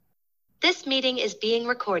This meeting is being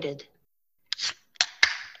recorded.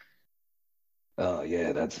 Oh,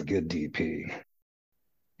 yeah, that's a good DP.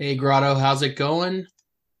 Hey, Grotto, how's it going?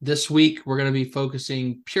 This week, we're going to be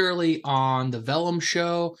focusing purely on the Vellum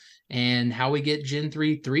show and how we get Gen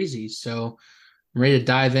 3 3zi. So I'm ready to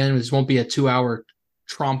dive in. This won't be a 2-hour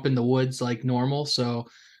tromp in the woods like normal. So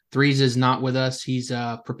Threes is not with us. He's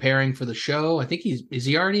preparing for the show. I think is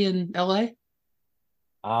he already in LA?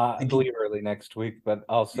 I believe early next week, but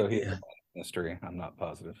also he's Yeah. a mystery. I'm not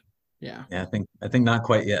positive. Yeah. Yeah, I think not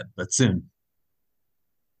quite yet, but soon.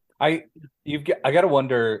 I gotta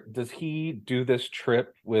wonder, does he do this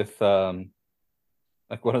trip with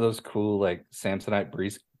like one of those cool like Samsonite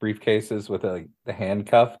briefcases with like the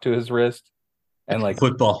handcuff to his wrist and like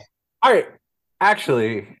Football. all right,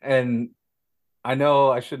 actually, and I know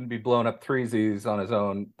I shouldn't be blowing up threesies on his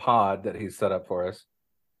own pod that he's set up for us.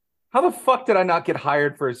 How the fuck did I not get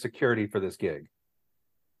hired for his security for this gig?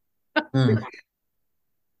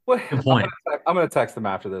 What? Good point. I'm gonna text him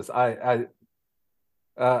after this. The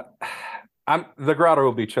Grotto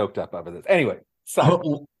will be choked up over this. Anyway,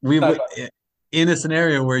 In a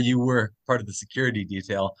scenario where you were part of the security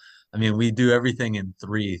detail, I mean, we do everything in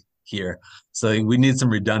three here, so we need some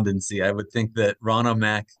redundancy. I would think that Rono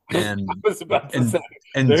Mac and I was about to say,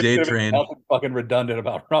 and J Train, nothing fucking redundant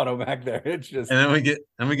about Rono Mac there. It's just, and then we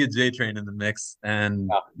get J Train in the mix, and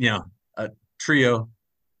a trio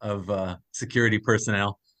of security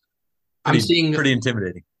personnel. I'm seeing pretty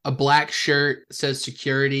intimidating. A black shirt says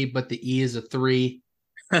security, but the E is a 3.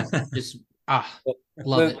 Just love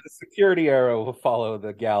it. The security arrow will follow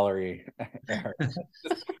the gallery arrow.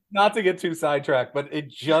 Not to get too sidetracked, but it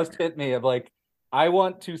just hit me of like, I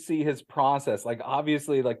want to see his process. Like,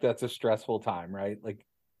 obviously, like that's a stressful time, right? Like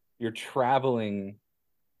you're traveling.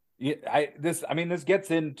 This gets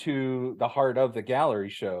into the heart of the gallery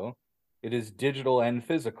show. It is digital and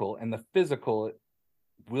physical, and the physical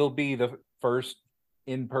will be the first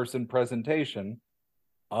in-person presentation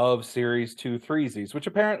of Series 2 3zs, which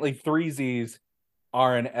apparently 3zs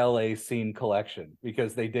are an LA scene collection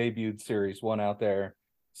because they debuted Series 1 out there.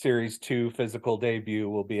 Series 2 physical debut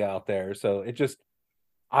will be out there. So it just,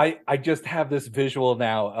 I just have this visual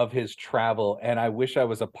now of his travel, and I wish I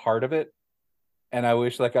was a part of it. And I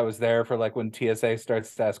wish like I was there for like when TSA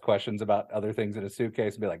starts to ask questions about other things in a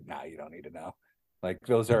suitcase and be like, nah, you don't need to know. Like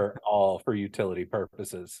those are all for utility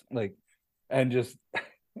purposes. Like, and just,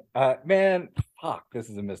 man, fuck, this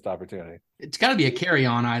is a missed opportunity. It's got to be a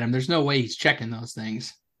carry-on item. There's no way he's checking those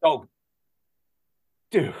things. Oh,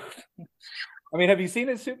 dude. I mean, have you seen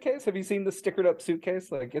his suitcase? Have you seen the stickered up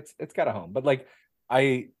suitcase? Like it's got a home, but like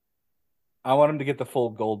I want him to get the full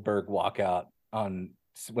Goldberg walkout on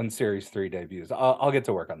when Series 3 debuts. I'll get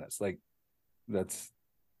to work on this. Like that's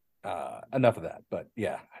enough of that. But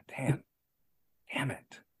yeah, damn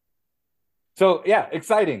it. So yeah,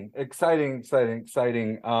 exciting.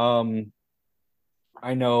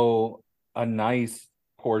 I know a nice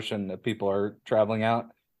portion that people are traveling out.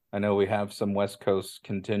 I know we have some West Coast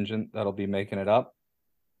contingent that'll be making it up.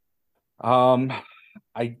 Crouton,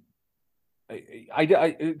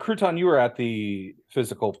 you were at the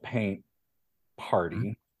physical paint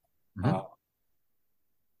party. Mm-hmm.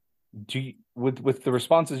 With the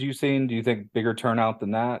responses you've seen, do you think bigger turnout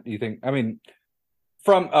than that? Do you think? I mean,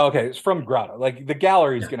 it's from Grotto. Like the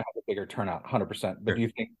gallery is going to have a bigger turnout, 100%. But do you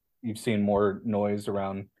think you've seen more noise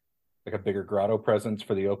around like a bigger Grotto presence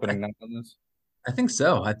for the opening night on this? I think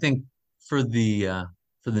so. I think for the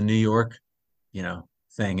New York,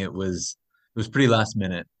 thing, it was pretty last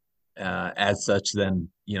minute. As such, then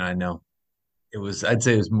I know I'd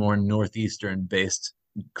say it was more northeastern based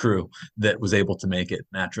crew that was able to make it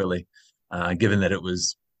naturally, given that it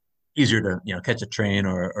was easier to catch a train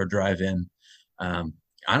or drive in. I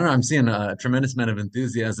don't know. I'm seeing a tremendous amount of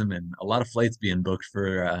enthusiasm and a lot of flights being booked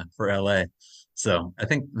for LA. So I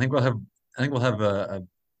think we'll have a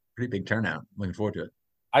pretty big turnout. Looking forward to it.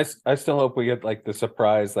 I still hope we get like the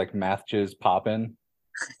surprise like math jizz pop in.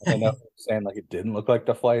 I know I'm saying like it didn't look like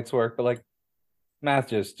the flights work, but like math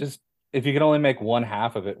just if you can only make one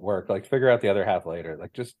half of it work, like figure out the other half later.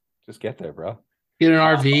 Like just get there, bro. Get an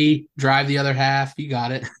RV, drive the other half. You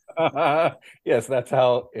got it. Yes, that's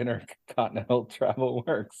how intercontinental travel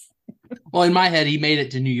works. Well, in my head, he made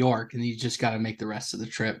it to New York, and he just got to make the rest of the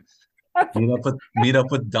trip. Meet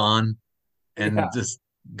up with Don, and just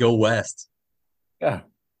go west. Yeah.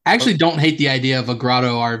 I actually don't hate the idea of a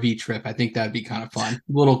Grotto RV trip. I think that'd be kind of fun.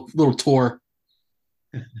 Little tour.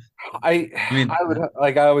 I would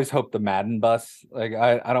like. I always hope the Madden bus. Like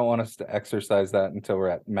I don't want us to exercise that until we're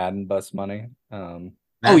at Madden bus money.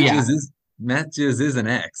 Matches is an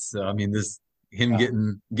X. So I mean,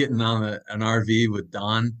 getting on an RV with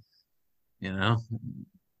Don. you know.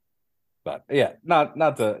 But yeah, not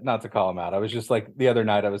to call him out. I was just like the other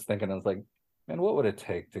night I was thinking, I was like, man, what would it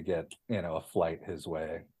take to get, a flight his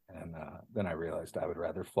way? And then I realized I would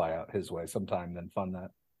rather fly out his way sometime than fund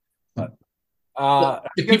that. But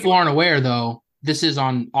if people aren't aware, though, this is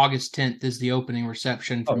on August 10th is the opening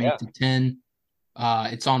reception from 8 to 10.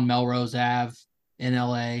 It's on Melrose Ave in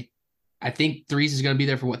LA. I think Threes is going to be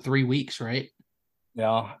there for 3 weeks, right?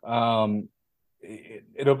 Yeah.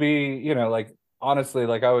 It'll be, like, honestly,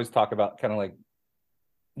 like I always talk about, kind of like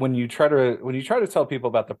when you try to tell people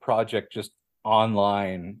about the project just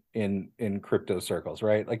online in crypto circles,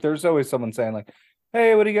 right? Like there's always someone saying like,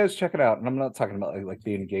 hey, what are you guys checking out? And I'm not talking about like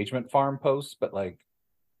the engagement farm posts, but like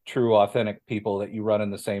true authentic people that you run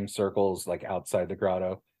in the same circles, like outside the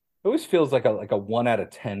grotto. It always feels like a 1 out of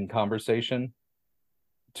 10 conversation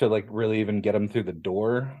to like really even get them through the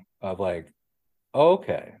door of like,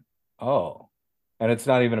 okay, oh, and it's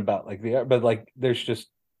not even about like but like there's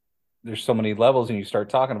so many levels, and you start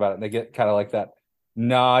talking about it and they get kind of like that,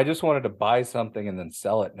 no, I just wanted to buy something and then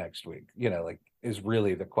sell it next week, like is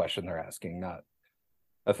really the question they're asking, not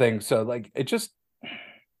a thing. So like it just,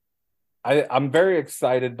 I'm very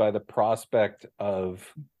excited by the prospect of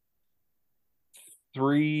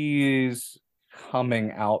Three's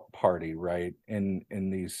coming out party, right, in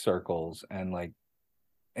these circles. And like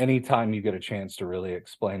anytime you get a chance to really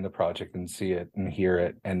explain the project and see it and hear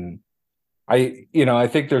it, and I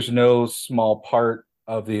think there's no small part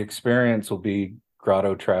of the experience will be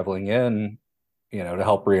Grotto traveling in, to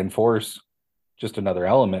help reinforce just another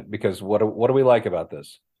element, because what do we like about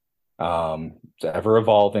this? It's ever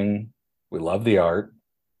evolving. We love the art.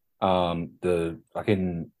 The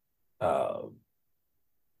fucking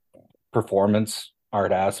performance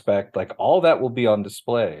art aspect, like all that will be on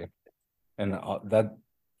display. And that,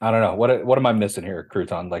 I don't know, what am I missing here,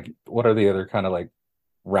 Crouton? Like, what are the other kind of like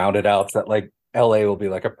rounded outs that like LA will be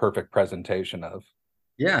like a perfect presentation of?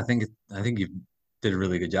 Yeah, I think you did a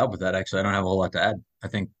really good job with that. Actually, I don't have a whole lot to add. I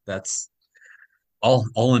think that's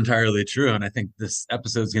all entirely true, and I think this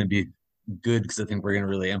episode is going to be good because I think we're going to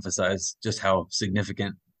really emphasize just how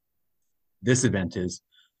significant this event is,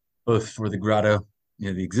 both for the grotto,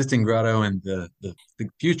 the existing grotto, and the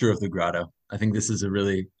future of the grotto. I think this is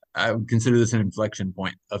I would consider this an inflection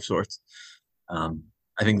point of sorts. I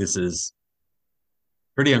think this is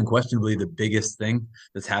pretty unquestionably the biggest thing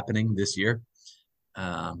that's happening this year.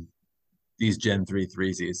 These Gen 3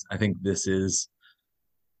 3zi3s. I think this is,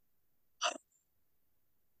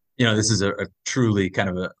 this is a truly kind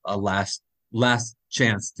of a last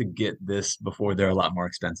chance to get this before they're a lot more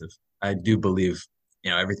expensive. I do believe,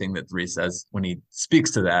 everything that Three says when he speaks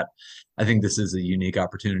to that. I think this is a unique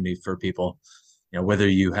opportunity for people, whether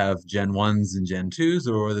you have Gen 1s and Gen 2s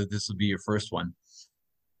or whether this will be your first one.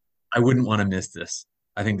 I wouldn't want to miss this.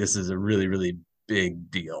 I think this is a really, really big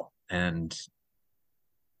deal, and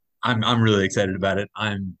I'm really excited about it.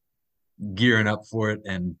 I'm gearing up for it,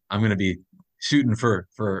 and I'm going to be shooting for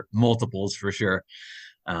multiples for sure.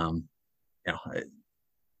 What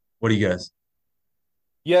do you guys?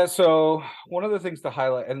 Yeah, so one of the things to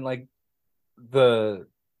highlight, and like the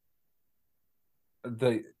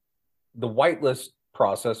whitelist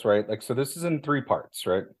process, right? Like, so this is in 3 parts,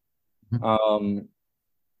 right? Mm-hmm.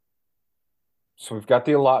 So we've got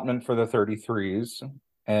the allotment for the 33s,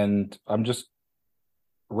 and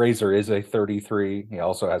Razor is a 33. He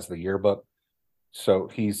also has the yearbook, so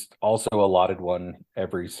he's also allotted one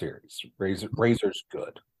every series. Razor's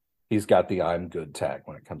good. He's got the I'm good tag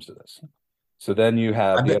when it comes to this. So then you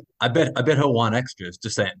have I bet he'll want extras,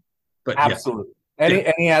 just saying. But absolutely. Yes.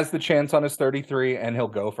 And he has the chance on his 33, and he'll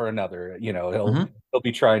go for another. He'll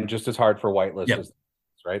be trying just as hard for whitelist as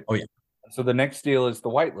right. Oh yeah. So the next deal is the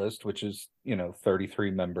whitelist, which is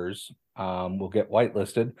 33 members will get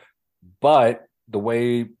whitelisted, but the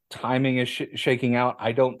way timing is shaking out,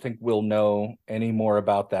 I don't think we'll know any more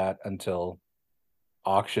about that until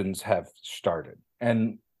auctions have started.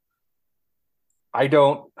 And I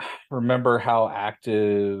don't remember how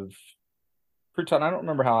active, Crouton, I don't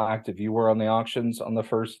remember how active you were on the auctions on the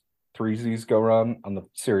first 3Zs go round on the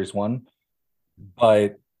series 1,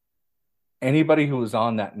 but anybody who was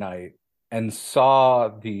on that night and saw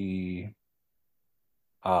the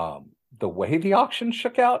way the auction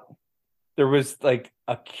shook out, there was like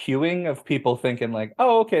a queuing of people thinking like,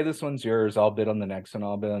 oh, okay, this one's yours, I'll bid on the next one,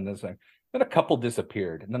 I'll bid on this one. Then a couple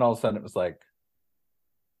disappeared, and then all of a sudden it was like,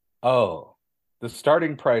 oh, the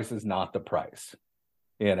starting price is not the price,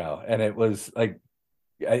 and it was like,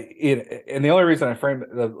 and the only reason I framed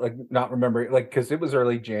it, like not remembering, like, because it was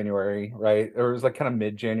early January, right? Or it was like kind of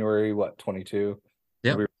mid-January, 22.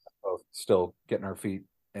 Yeah, we were both still getting our feet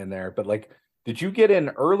in there, but like Did you get in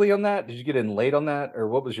early on that? Did you get in late on that? Or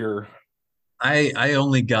what was your... I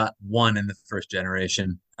only got one in the first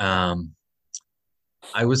generation. I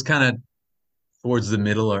was kind of towards the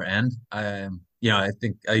middle or end. I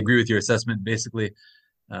think I agree with your assessment. Basically,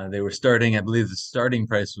 they were starting, I believe the starting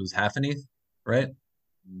price was half an ETH, right?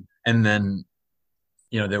 And then,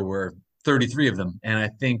 there were 33 of them. And I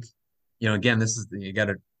think, again, this is you got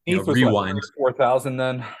to ETH was rewind. What, 4,000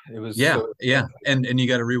 then? It was yeah. And you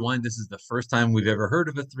got to rewind. This is the first time we've ever heard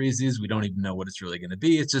of a 3Zs. We don't even know what it's really going to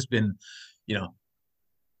be. It's just been, we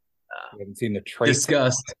haven't seen the traits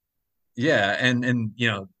discussed. Yeah, and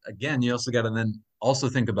again, you also got to then also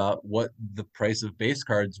think about what the price of base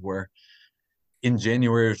cards were in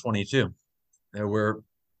January of 22. They were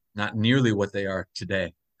not nearly what they are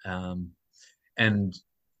today. And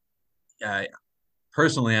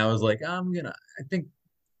personally, I was like, I think,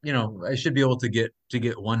 I should be able to get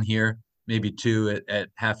one here, maybe two at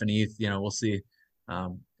half an ETH. We'll see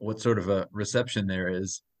what sort of a reception there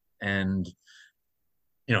is. And,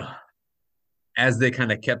 as they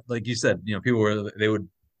kind of kept, like you said, they would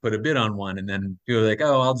put a bid on one, and then people were like,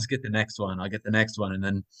 oh, I'll just get the next one. I'll get the next one. And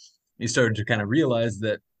then you started to kind of realize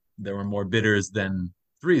that there were more bidders than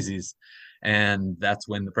 3Zs. And that's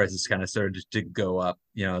when the prices kind of started to go up.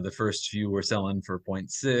 The first few were selling for 0.6,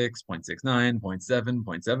 0.69, 0.7,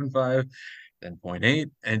 0.75, then 0.8,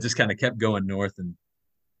 and it just kind of kept going north. And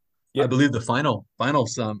I believe the final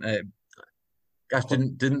sum,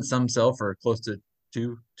 didn't some sell for close to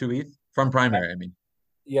two ETH from primary? I mean,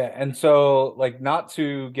 yeah. And so, like, not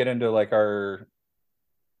to get into like our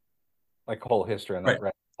whole history on that,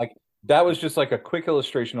 right? Like, that was just like a quick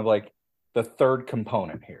illustration of like the third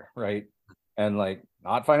component here, right? And like,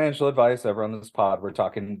 not financial advice ever on this pod. We're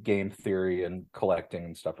talking game theory and collecting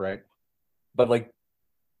and stuff, right? But like,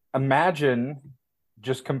 imagine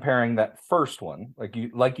just comparing that first one, like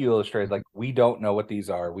you illustrated, like, we don't know what these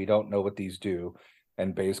are, we don't know what these do,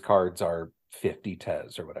 and base cards are 50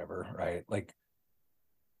 TES or whatever, right? Like,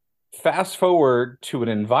 fast forward to an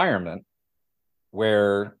environment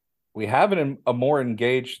where we have a more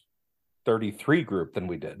engaged 33 group than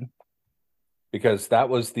we did, because that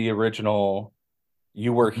was the original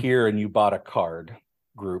you were here and you bought a card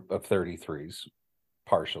group of 33s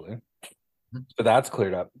partially. So that's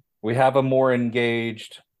cleared up. We have a more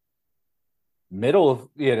engaged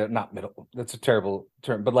middle, not middle, that's a terrible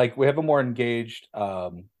term, but like, we have a more engaged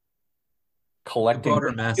collecting the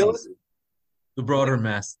broader masses. The broader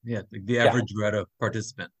mass, the average Greta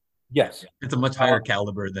participant. Yes. It's a much higher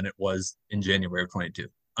caliber than it was in January of 22.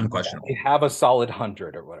 Unquestionable. They have a solid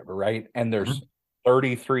 100 or whatever, right? And there's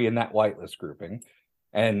 33 in that whitelist grouping.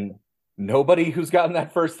 And nobody who's gotten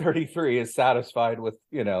that first 33 is satisfied with,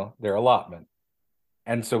 their allotment.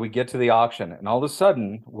 And so we get to the auction, and all of a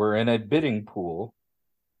sudden we're in a bidding pool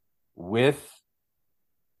with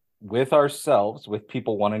ourselves, with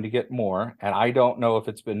people wanting to get more. And I don't know if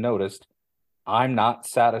it's been noticed, I'm not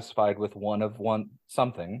satisfied with one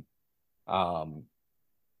something.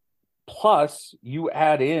 Plus, you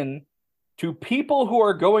add in to people who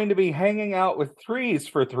are going to be hanging out with threes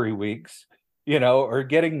for 3 weeks, or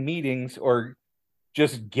getting meetings, or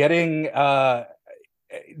just getting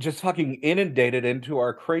just fucking inundated into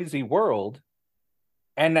our crazy world.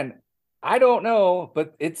 And then, I don't know,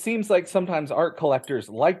 but it seems like sometimes art collectors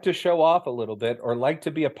like to show off a little bit, or like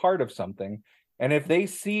to be a part of something. And if they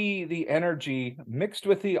see the energy mixed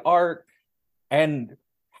with the art and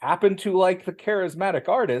happen to like the charismatic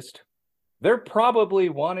artist, they're probably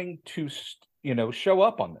wanting to, show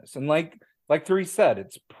up on this. And like Three said,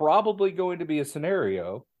 it's probably going to be a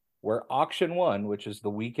scenario where auction one, which is the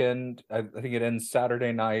weekend, I think it ends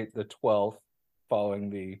Saturday night, the 12th, following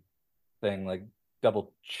the thing, like,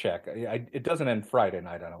 double check. It doesn't end Friday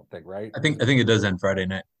night, I don't think, right? I think it does end Friday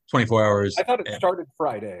night. 24 hours. I thought it started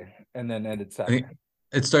Friday and then ended Saturday.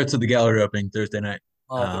 It starts at the gallery opening Thursday night.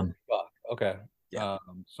 Okay. Yeah.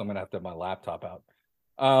 So I'm gonna have to have my laptop out.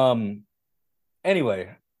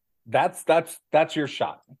 Anyway, that's your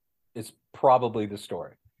shot. It's probably the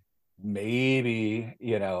story. Maybe,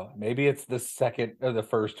 maybe it's the second or the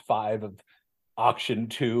first 5 of auction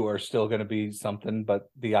 2 are still going to be something, but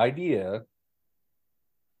the idea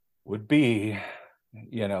would be,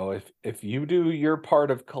 if you do your part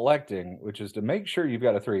of collecting, which is to make sure you've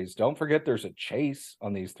got a 3s. Don't forget there's a chase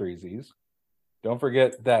on these 3Zs. Don't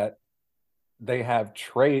forget that they have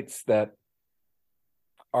traits that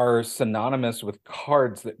are synonymous with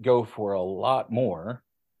cards that go for a lot more.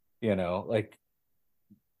 Like,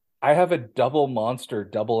 I have a double monster,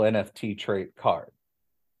 double NFT trait card.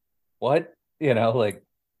 What? What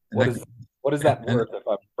is that worth if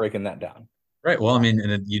I'm breaking that down? Right. Well, I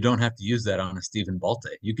mean, you don't have to use that on a Stephen Balte.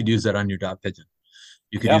 You could use that on your dot pigeon.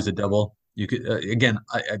 You could Yeah. use a double. You could again.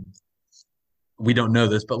 We don't know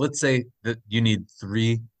this, but let's say that you need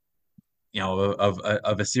three,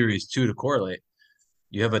 of a series two to correlate.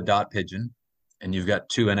 You have a dot pigeon, and you've got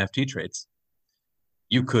two NFT traits.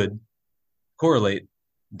 You could correlate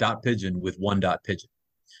dot pigeon with one dot pigeon.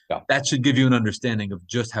 Yeah. That should give you an understanding of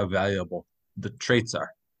just how valuable the traits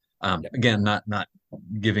are. Again, not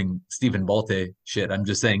giving Stephen Balte shit. I'm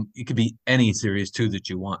just saying it could be any series two that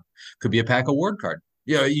you want. Could be a pack award card.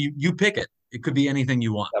 You pick it. It could be anything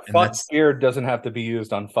you want. And fuck spear doesn't have to be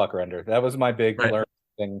used on fuck render. That was my big learning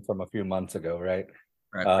thing from a few months ago, right?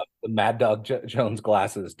 Right. The Mad Dog Jones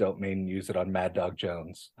glasses don't mean use it on Mad Dog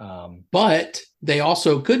Jones. But they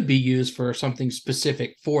also could be used for something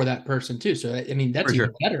specific for that person too. So I mean, that's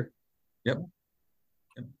even better. Yep.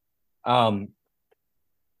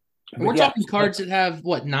 We're talking cards that have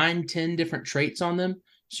 9, 10 different traits on them.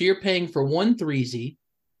 So you're paying for one 3Z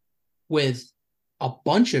with a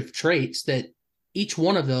bunch of traits that each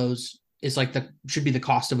one of those is like should be the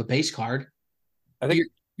cost of a base card. I think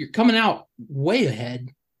you're coming out way ahead.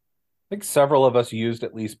 I think several of us used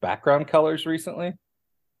at least background colors recently.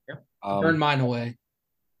 Yeah. Burned mine away.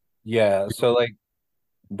 Yeah, so like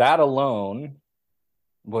that alone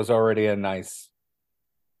was already a nice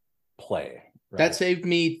play. Right? That saved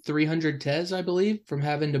me 300 TES, I believe, from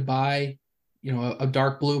having to buy, a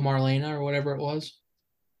dark blue Marlena or whatever it was.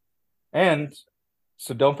 And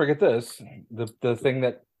so don't forget this. The thing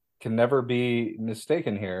that can never be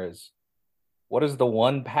mistaken here is, what is the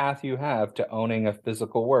one path you have to owning a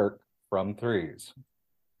physical work from threes?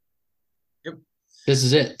 Yep. This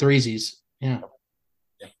is it. 3Zs. Yeah.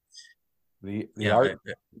 The art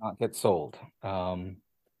does not get sold. And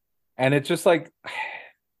it's just like,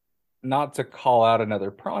 not to call out another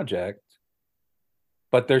project,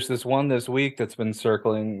 but there's this one this week that's been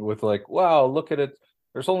circling with like, wow, look at it.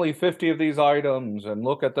 There's only 50 of these items and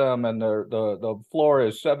look at them. And the floor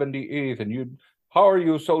is 70 ETH. And how are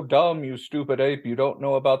you so dumb, you stupid ape? You don't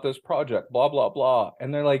know about this project, blah, blah, blah.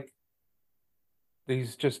 And they're like,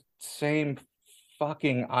 these just same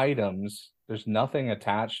fucking items. There's nothing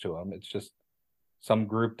attached to them. It's just some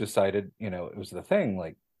group decided, it was the thing.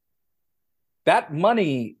 Like, that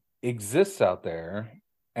money exists out there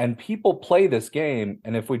and people play this game.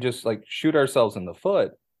 And if we just like shoot ourselves in the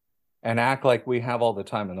foot and act like we have all the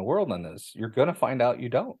time in the world on this, you're going to find out you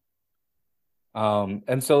don't.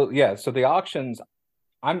 And so, so the auctions,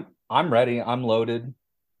 I'm ready. I'm loaded.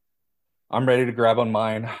 I'm ready to grab on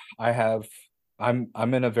mine. I'm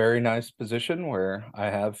in a very nice position where I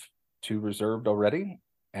have 2 reserved already,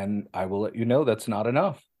 and I will let you know that's not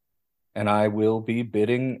enough. And I will be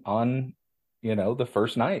bidding on, the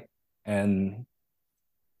first night, and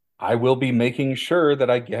I will be making sure that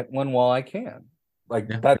I get one while I can. Like,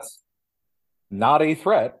 that's not a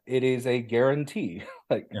threat. It is a guarantee.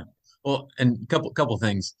 Well, and couple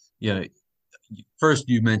things. First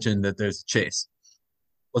you mentioned that there's a chase.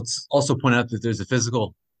 Let's also point out that there's a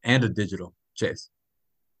physical and a digital chase.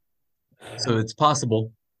 So it's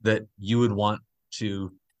possible that you would want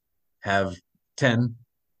to have 10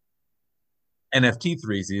 NFT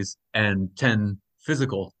 3Zs and 10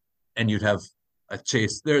 physical, and you'd have a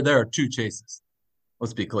chase. There are 2 chases.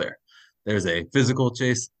 Let's be clear. There's a physical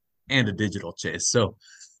chase and a digital chase. So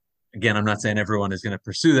again, I'm not saying everyone is going to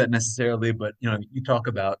pursue that necessarily, but you talk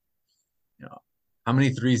about, how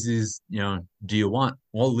many 3Zs, do you want?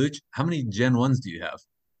 Well, Luch, how many Gen 1s do you have?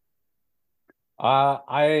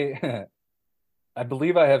 I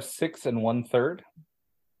believe I have 6 1/3.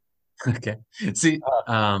 Okay. See,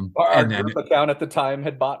 our group account at the time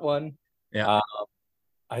had bought one. Yeah.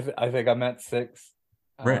 I think I'm at 6.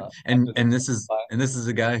 Right. And this is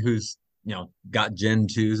a guy who's, got Gen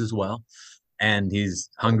 2s as well, and he's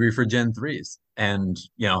hungry for Gen 3s. And,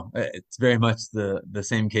 it's very much the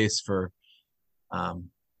same case for a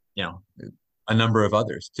number of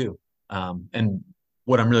others too. And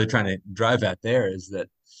what I'm really trying to drive at there is that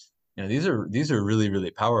these are really,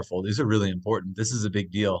 really powerful. These are really important. This is a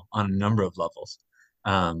big deal on a number of levels.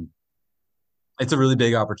 It's a really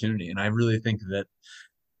big opportunity, and I really think that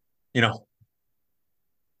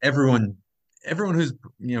everyone who's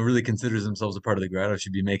really considers themselves a part of the grotto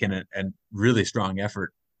should be making a really strong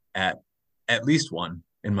effort at least one,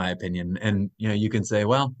 in my opinion. And you can say,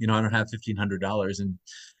 well, I don't have $1,500, and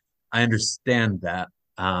I understand that.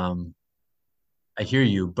 I hear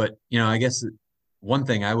you, but I guess one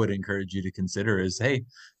thing I would encourage you to consider is, hey,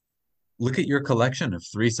 look at your collection of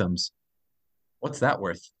threesomes. What's that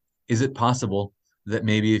worth? Is it possible that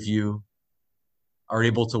maybe if you are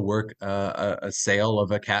able to work a sale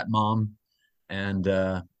of a cat mom and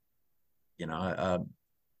a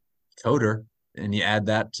coder, and you add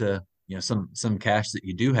that to some cash that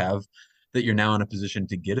you do have, that you're now in a position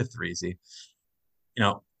to get a 3Z.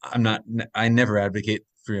 I never advocate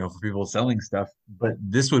for people selling stuff, but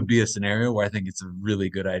this would be a scenario where I think it's a really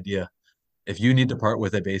good idea. If you need to part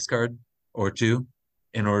with a base card or two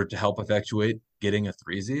in order to help effectuate getting a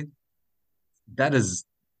 3Z, that is,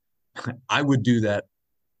 I would do that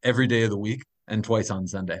every day of the week and twice on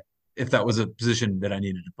Sunday. If that was a position that I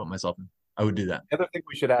needed to put myself in, I would do that. The other thing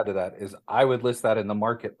we should add to that is I would list that in the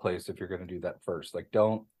marketplace if you're going to do that first. Like,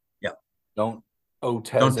 don't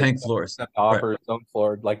tank floors. Offers, right. Don't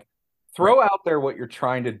floor. Like, throw out there what you're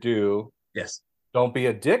trying to do. Yes. Don't be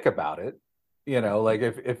a dick about it. Like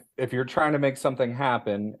if you're trying to make something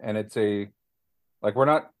happen and it's like, we're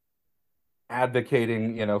not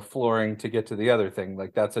advocating, flooring to get to the other thing.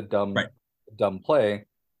 Like, that's a dumb play.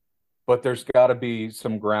 But there's got to be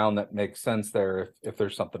some ground that makes sense there if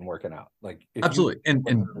there's something working out. Like, absolutely. And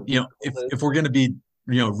if we're going to be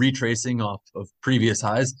retracing off of previous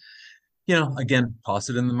highs, again, toss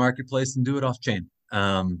it in the marketplace and do it off chain.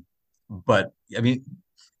 But I mean,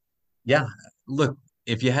 yeah, look,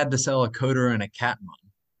 if you had to sell a coder and a Catmon,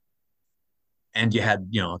 and you had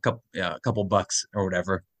a couple bucks or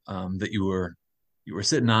whatever that you were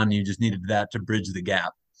sitting on, you just needed that to bridge the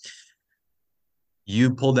gap.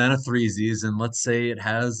 You pull down a 3Zs, and let's say it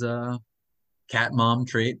has a cat mom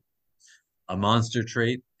trait, a monster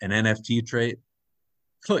trait, an NFT trait,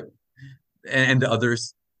 look, and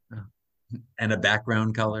others, and a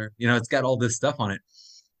background color. It's got all this stuff on it.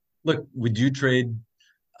 Look, would you trade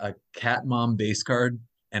a cat mom base card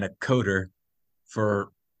and a coder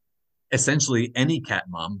for essentially any cat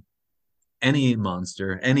mom, any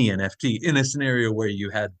monster, any NFT in a scenario where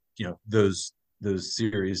you had those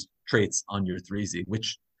series traits on your 3Z,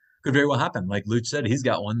 which could very well happen? Like Luch said, he's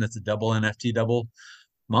got one that's a double NFT, double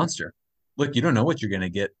monster. Look, you don't know what you're going to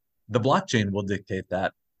get. The blockchain will dictate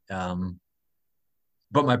that.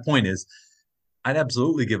 But my point is, I'd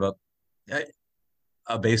absolutely give up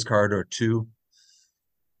a base card or two,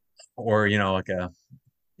 or like a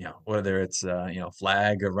whether it's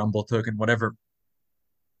flag, a rumble token, whatever.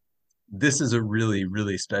 This is a really,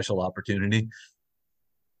 really special opportunity.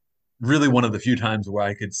 Really one of the few times where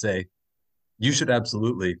I could say you should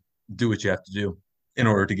absolutely do what you have to do in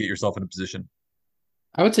order to get yourself in a position.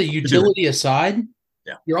 I would say, utility aside,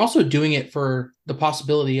 yeah, you're also doing it for the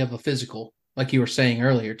possibility of a physical, like you were saying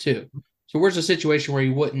earlier too. So where's a situation where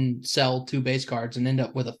you wouldn't sell 2 base cards and end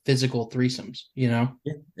up with a physical threesomes, Yeah,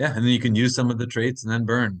 and then you can use some of the traits and then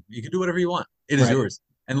burn. You can do whatever you want. It is yours.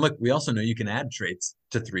 And look, we also know you can add traits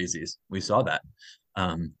to 3Zs. We saw that.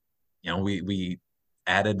 We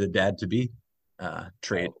added the dad to be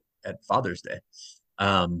trait at Father's Day.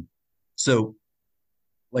 So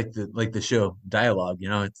like the show Dialogue,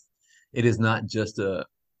 it is not just a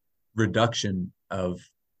reduction of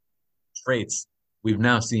traits. We've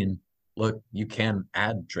now seen, look, you can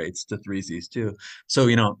add traits to 3Zs too. So,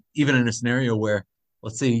 even in a scenario where,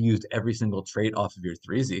 let's say you used every single trait off of your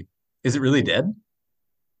 3Z, is it really dead?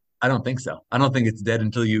 I don't think so. I don't think it's dead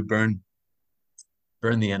until you burn the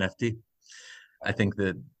NFT. I think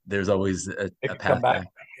that there's always a path back.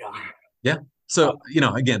 Yeah. So,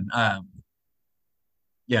 again,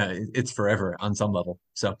 it's forever on some level.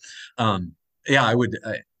 So, I would,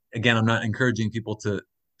 again, I'm not encouraging people to,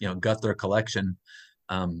 gut their collection.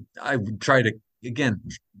 I would try to, again,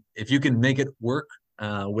 if you can make it work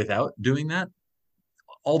without doing that,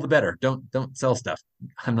 all the better. Don't sell stuff.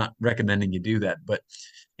 I'm not recommending you do that, but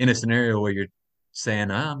in a scenario where you're saying,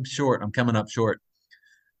 I'm coming up short,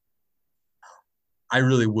 I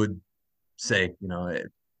really would say,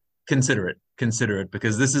 consider it,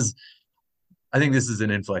 because I think this is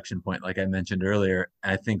an inflection point, like I mentioned earlier.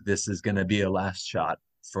 I think this is going to be a last shot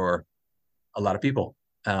for a lot of people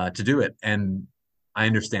to do it. And I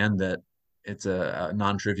understand that it's a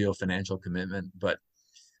non-trivial financial commitment, but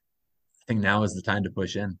I think now is the time to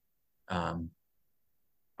push in.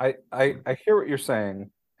 I hear what you're saying,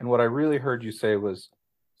 and what I really heard you say was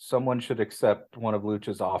someone should accept one of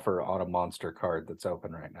Luch's offer on a monster card that's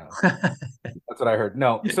open right now. That's what I heard.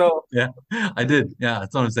 No, so yeah, I did. Yeah,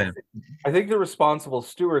 that's what I'm saying. I think the responsible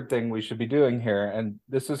steward thing we should be doing here, and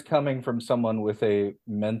this is coming from someone with a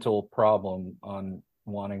mental problem on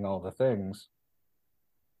wanting all the things.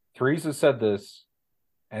 Teresa said this,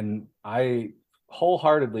 and I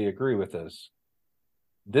wholeheartedly agree with this.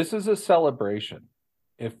 This is a celebration.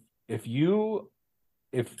 If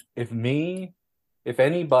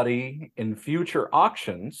anybody in future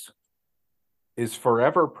auctions is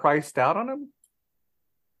forever priced out on them,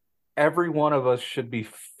 every one of us should be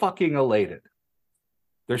fucking elated.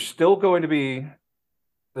 There's still going to be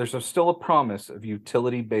still a promise of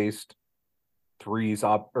utility-based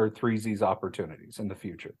 3Zs opportunities in the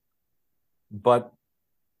future. But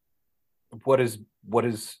what is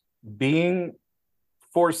being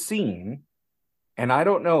foreseen, and I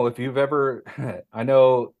don't know if you've ever I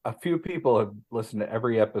know a few people have listened to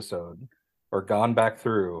every episode or gone back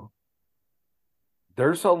through.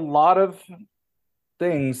 There's a lot of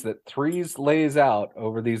things that Threes lays out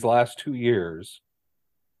over these last 2 years,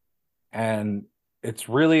 and it's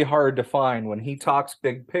really hard to find, when he talks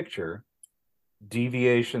big picture,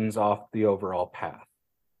 deviations off the overall path.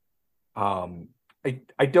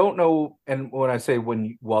 I don't know, and when I say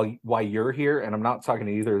why you're here, and I'm not talking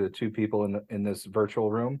to either of the two people in this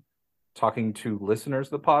virtual room, talking to listeners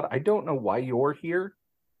of the pod, I don't know why you're here,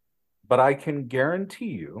 but I can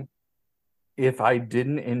guarantee you, if I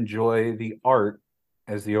didn't enjoy the art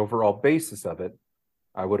as the overall basis of it,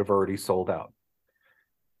 I would have already sold out.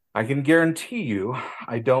 I can guarantee you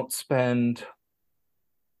I don't spend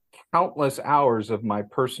countless hours of my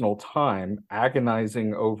personal time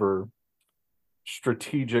agonizing over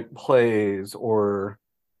strategic plays or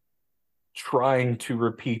trying to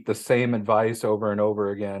repeat the same advice over and over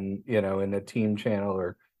again, in a team channel,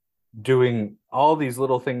 or doing all these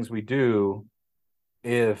little things we do,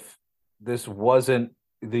 if this wasn't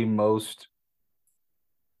the most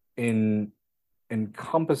encompassing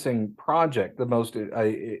project, the most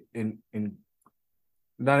I'm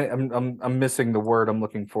missing the word I'm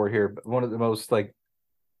looking for here, but one of the most like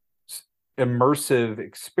immersive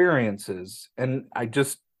experiences. And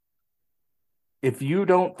if you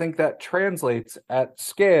don't think that translates at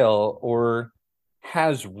scale or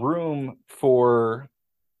has room for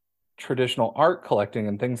traditional art collecting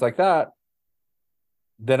and things like that,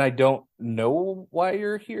 then I don't know why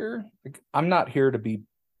you're here. Like, I'm not here to be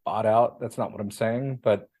bought out. That's not what I'm saying.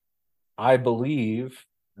 But I believe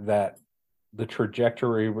that the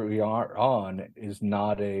trajectory we are on is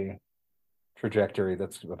not a trajectory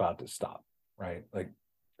that's about to stop, right? Like,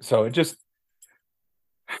 so it just,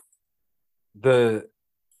 the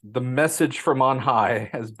message from on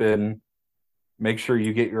high has been, make sure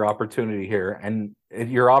you get your opportunity here, and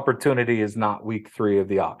your opportunity is not week 3 of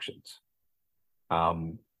the auctions.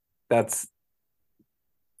 That's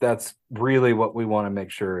really what we want to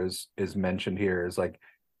make sure is mentioned here, is like,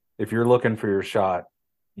 if you're looking for your shot,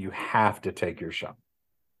 you have to take your shot.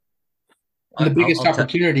 And the biggest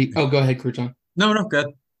opportunity. Oh, go ahead, Crouton. No, good.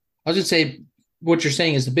 I was going to say, what you're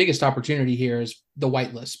saying is the biggest opportunity here is the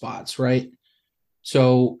whitelist spots, right?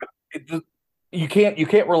 So you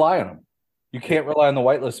can't rely on them. You can't rely on the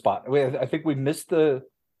whitelist spot. I think we missed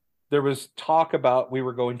there was talk about we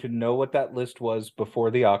were going to know what that list was before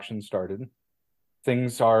the auction started.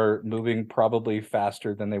 Things are moving probably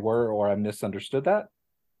faster than they were, or I misunderstood that.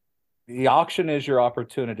 The auction is your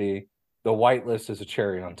opportunity. The whitelist is a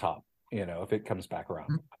cherry on top, if it comes back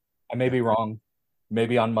around. I may be wrong.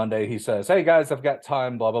 Maybe on Monday he says, hey guys, I've got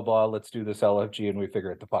time, blah, blah, blah. Let's do this LFG and we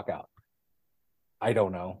figure it the fuck out. I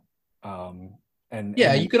don't know. And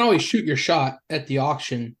you can always shoot your shot at the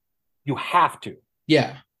auction. You have to.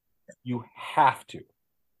 Yeah. You have to.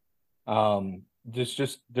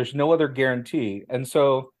 There's no other guarantee. And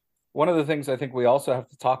so one of the things I think we also have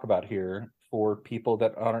to talk about here for people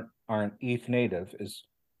that aren't ETH native is,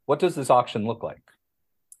 what does this auction look like?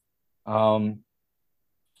 From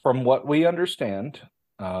what we understand,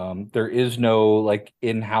 there is no like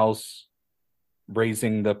in-house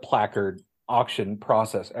raising the placard auction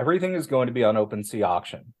process. Everything is going to be on OpenSea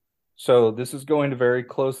auction. So this is going to very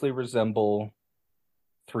closely resemble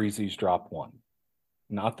 3Z's Drop 1.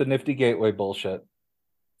 Not the Nifty Gateway bullshit.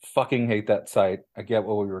 Fucking hate that site. I get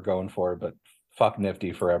what we were going for, but fuck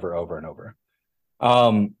Nifty forever, over and over.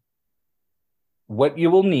 What you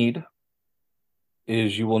will need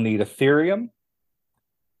is you will need Ethereum,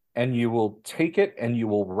 and you will take it and you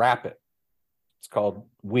will wrap it. It's called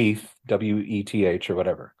WETH, WETH or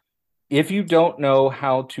whatever. If you don't know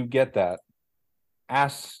how to get that,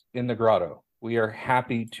 ask in the grotto. We are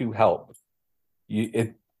happy to help.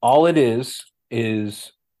 All it is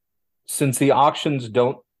since the auctions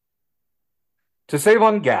don't, to save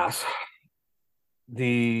on gas,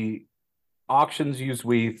 the auctions use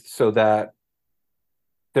WETH so that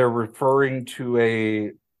they're referring to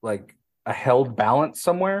a held balance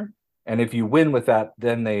somewhere, and if you win with that,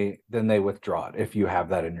 then they withdraw it if you have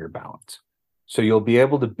that in your balance. So you'll be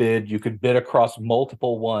able to bid. You could bid across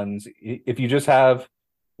multiple ones. If you just have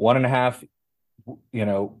 1.5,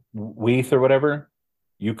 WETH or whatever,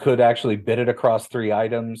 you could actually bid it across 3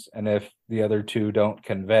 items, and if the other 2 don't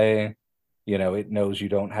convey, it knows you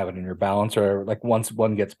don't have it in your balance, or like once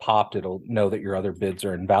one gets popped, it'll know that your other bids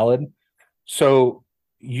are invalid. So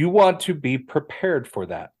you want to be prepared for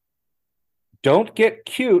that. Don't get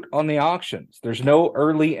cute on the auctions. There's no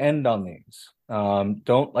early end on these.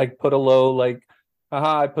 Don't like put a low, like,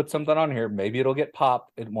 I put something on here. Maybe it'll get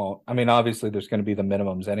popped. It won't. I mean, obviously there's going to be the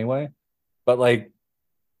minimums anyway, but like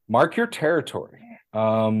mark your territory.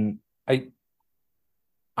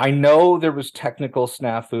 I know there was technical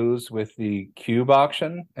snafus with the cube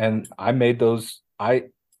auction, and I made those. I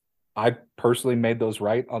personally made those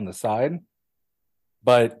right on the side,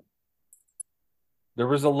 but there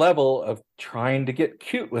was a level of trying to get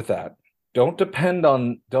cute with that. Don't depend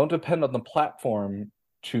on the platform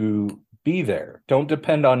to be there. Don't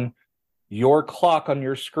depend on your clock on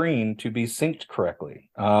your screen to be synced correctly.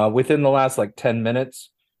 Within the last like 10 minutes,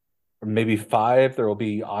 or maybe 5, there will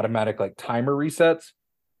be automatic like timer resets.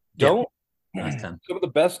 Don't. Some of the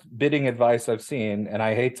best bidding advice I've seen, and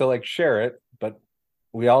I hate to like share it, but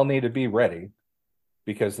we all need to be ready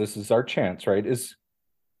because this is our chance, right? Is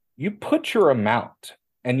you put your amount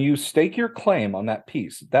and you stake your claim on that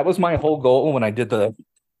piece. That was my whole goal when I did I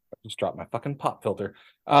just dropped my fucking pop filter.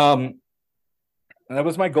 And that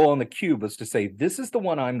was my goal in the cube, was to say, this is the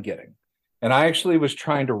one I'm getting. And I actually was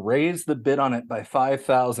trying to raise the bid on it by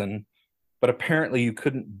 5,000, but apparently you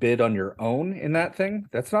couldn't bid on your own in that thing.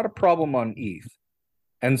 That's not a problem on ETH.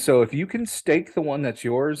 And so if you can stake the one that's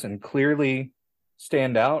yours and clearly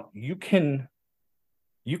stand out, you can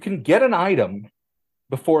get an item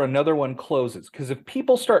before another one closes. Because if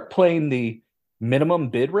people start playing the minimum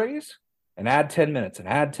bid raise and add 10 minutes and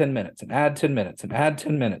add 10 minutes and add 10 minutes and add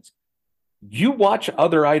 10 minutes, you watch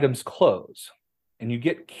other items close and you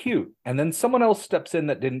get cute. And then someone else steps in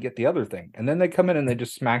that didn't get the other thing. And then they come in and they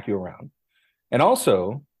just smack you around. And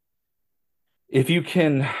also, if you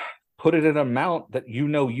can put it in an amount that you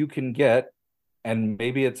know you can get, and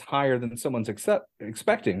maybe it's higher than someone's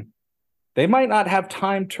expecting, they might not have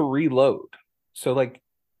time to reload. So like,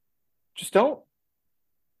 just don't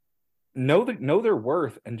know their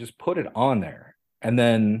worth and just put it on there. And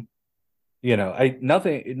then,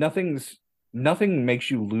 nothing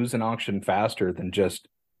makes you lose an auction faster than just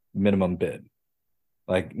minimum bid.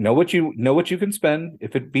 Like, know what you can spend.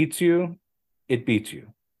 If it beats you, it beats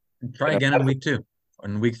you. Try again in week 2 or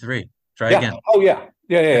in week 3. Try again. Oh yeah.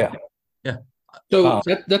 Yeah. So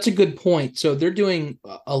that's a good point. So they're doing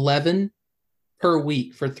 11 per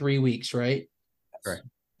week for 3 weeks, right? Right.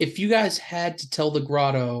 If you guys had to tell the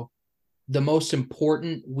grotto the most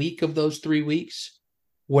important week of those 3 weeks,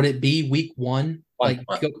 would it be week 1? Like,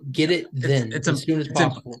 go get it then as soon as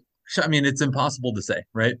possible. I mean, it's impossible to say,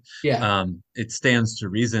 right? Yeah. It stands to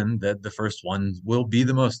reason that the first one will be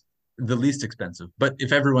the least expensive. But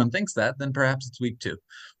if everyone thinks that, then perhaps it's week 2,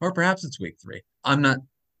 or perhaps it's week 3. I'm not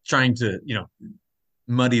trying to,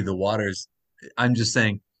 muddy the waters. I'm just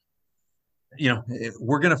saying,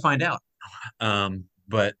 we're going to find out.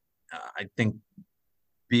 But I think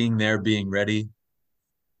being there, being ready,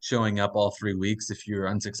 showing up all 3 weeks if you're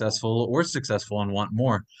unsuccessful or successful and want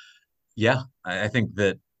more. Yeah, I think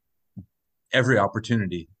that every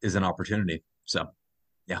opportunity is an opportunity. So,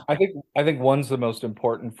 yeah. I think one's the most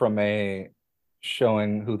important from a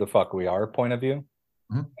showing who the fuck we are point of view.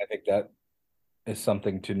 Mm-hmm. I think that is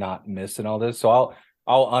something to not miss in all this. So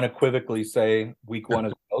I'll unequivocally say week 1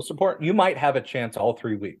 is most important. You might have a chance all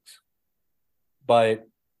 3 weeks. But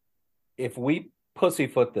if we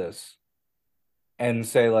pussyfoot this and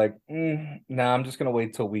say like, I'm just going to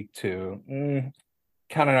wait till week 2.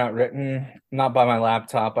 Kind of not written, not by my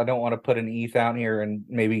laptop. I don't want to put an ETH out here and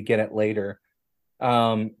maybe get it later.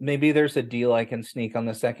 Maybe there's a deal I can sneak on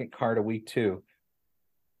the second card of week 2.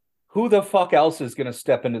 Who the fuck else is going to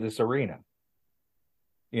step into this arena?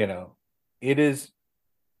 It is,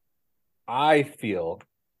 I feel,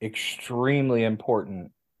 extremely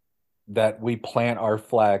important that we plant our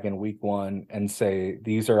flag in week 1 and say,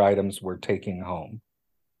 these are items we're taking home.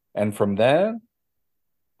 And from then,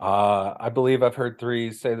 I believe I've heard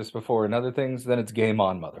Threes say this before and other things, then it's game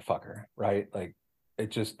on, motherfucker, right? Like, it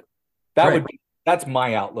just, that's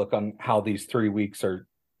my outlook on how these 3 weeks are.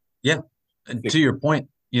 Yeah. And to your point,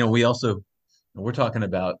 we're talking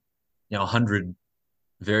about, 100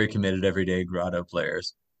 very committed everyday grotto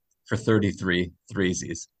players for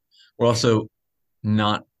 33zi3s. We're also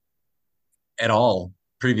not at all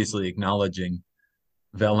previously acknowledging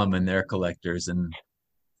Vellum and their collectors, and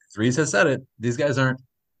Threes has said it. These guys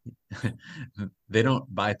they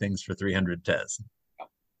don't buy things for 300 tes.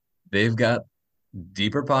 They've got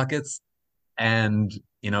deeper pockets, and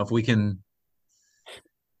if we can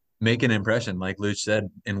make an impression, like Luch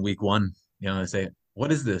said in week 1, they say,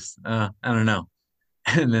 what is this? I don't know.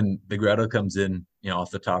 And then the grotto comes in,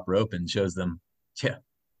 off the top rope and shows them, yeah,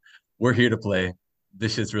 we're here to play.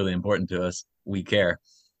 This shit's really important to us. we care.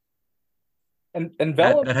 And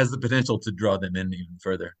Vellum, that has the potential to draw them in even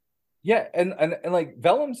further. yeah, and like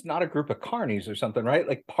Vellum's not a group of carnies or something, right?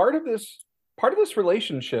 Like part of this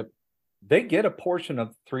relationship, they get a portion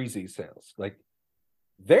of 3Z sales. Like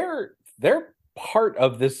they're part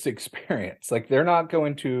of this experience. Like they're not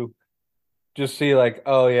going to just see like,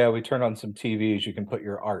 oh yeah, we turned on some TVs, you can put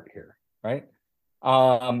your art here, right?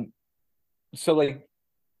 So like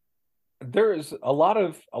there's a lot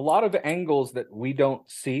of angles that we don't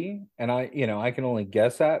see, and I can only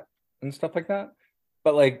guess at and stuff like that.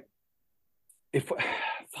 But like if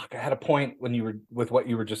fuck, I had a point when you were with what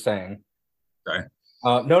you were just saying. Sorry.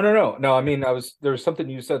 No. I mean, there was something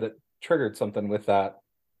you said that triggered something with that.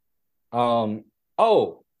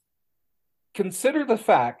 Oh, consider the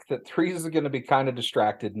fact that threes is going to be kind of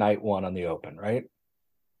distracted night one on the open, right?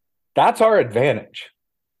 That's our advantage.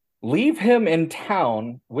 Leave him in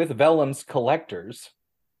town with Vellum's collectors,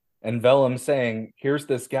 and Vellum saying, here's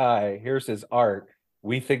this guy, here's his art,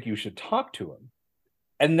 we think you should talk to him.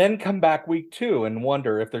 And then come back week 2 and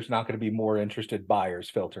wonder if there's not going to be more interested buyers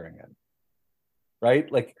filtering in.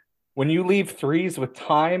 Right? Like when you leave threes with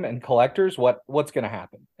time and collectors, what's going to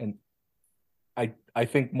happen? And I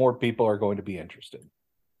think more people are going to be interested.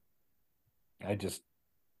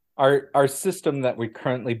 Our system that we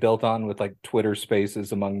currently built on with like Twitter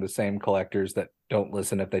spaces among the same collectors that don't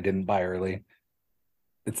listen if they didn't buy early,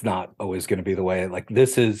 it's not always going to be the way. Like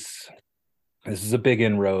this is a big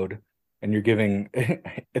inroad, and you're giving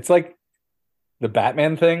it's like the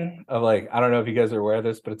Batman thing of like, I don't know if you guys are aware of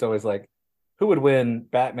this, but it's always like, who would win,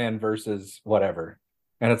 Batman versus whatever?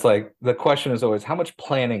 And it's like the question is always, how much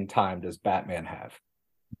planning time does Batman have?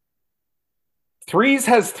 Threes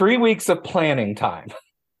has 3 weeks of planning time.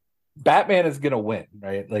 Batman is gonna win,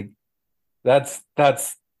 right? Like that's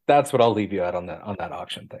what I'll leave you at on that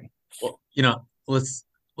auction thing. Well, let's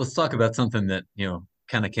talk about something that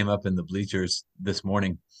kind of came up in the bleachers this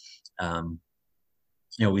morning.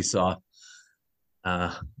 We saw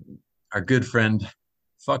our good friend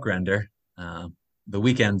Fuckrender, the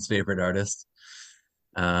weekend's favorite artist,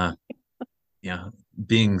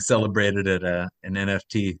 being celebrated at an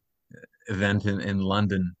NFT event in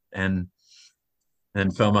London, and then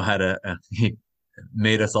FOMO had he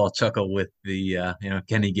made us all chuckle with the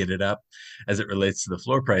can he get it up as it relates to the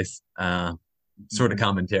floor price sort of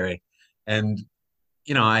commentary. And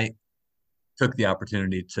I took the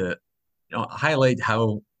opportunity to highlight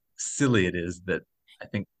how silly it is that I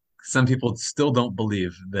think some people still don't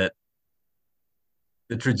believe that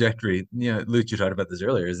the trajectory, Luke, you talked about this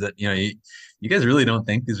earlier, is that you guys really don't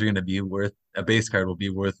think these are going to be worth, a base card will be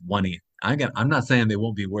worth 1 ETH. I'm not saying they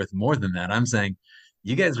won't be worth more than that. I'm saying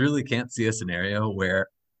you guys really can't see a scenario where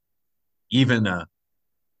even a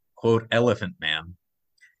quote elephant man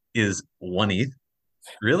is 1 ETH.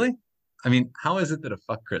 Really? I mean, how is it that a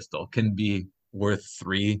fuck crystal can be worth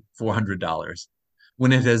 $300-$400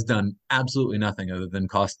 when it has done absolutely nothing other than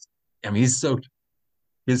cost? I mean, he's soaked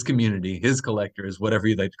his community, his collectors, whatever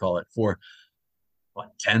you'd like to call it, for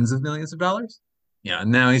what, tens of millions of dollars?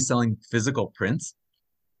 And now he's selling physical prints.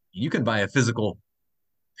 You can buy a physical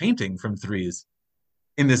painting from threes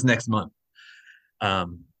in this next month.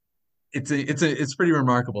 It's pretty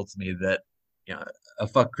remarkable to me that a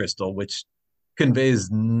fuck crystal, which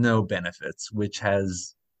conveys no benefits, which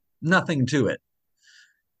has nothing to it.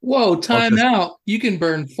 Whoa, time out. You can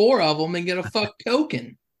burn 4 of them and get a fuck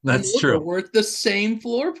token. That's true. They're worth the same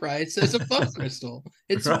floor price as a fuck crystal.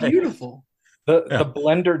 It's right. Beautiful. The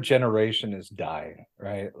blender generation is dying,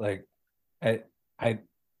 right? Like I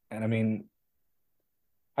mean,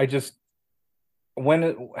 I just when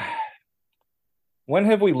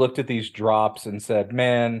have we looked at these drops and said,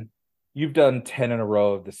 man, you've done 10 in a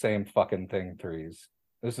row of the same fucking thing, threes.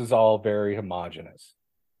 This is all very homogenous.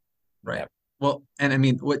 Right. Yeah. Well, and I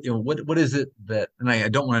mean, what is it that, and I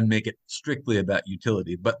don't want to make it strictly about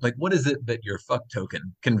utility, but like, what is it that your fuck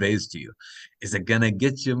token conveys to you? Is it going to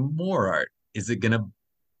get you more art? Is it going to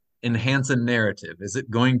enhance a narrative? Is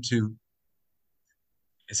it going to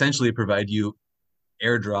essentially provide you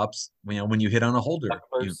airdrops, when you hit on a holder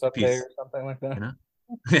piece or something like that?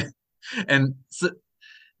 And so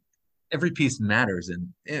every piece matters.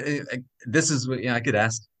 And this is what I could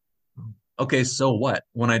ask. Okay, so what?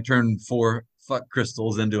 When I turn 4 fuck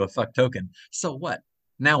crystals into a fuck token, so what?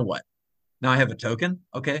 Now what? Now I have a token?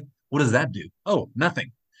 Okay, what does that do? Oh,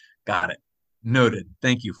 nothing. Got it. Noted.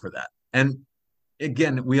 Thank you for that. And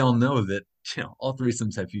again, we all know that all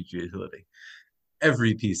threesomes have future utility.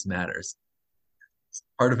 Every piece matters. It's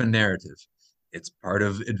part of a narrative. It's part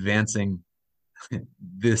of advancing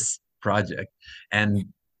this project. And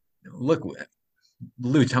look,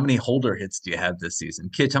 Luch, how many holder hits do you have this season?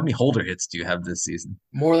 Kitch, how many holder hits do you have this season?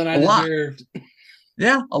 More than I A lot. deserved.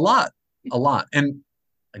 Yeah, a lot. And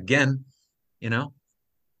again, you know,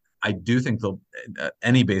 I do think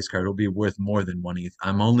any base card will be worth more than 1 ETH.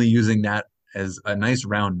 I'm only using that as a nice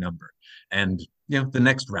round number, and the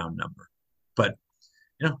next round number. But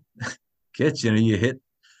Kitch, you hit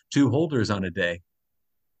 2 holders on a day.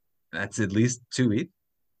 That's at least 2 ETH.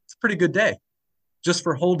 It's a pretty good day, just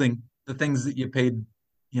for holding the things that you paid,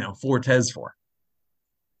 4 TES for,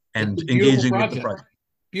 and engaging with the project.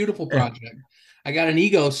 Beautiful project. I got an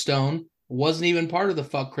ego stone. Wasn't even part of the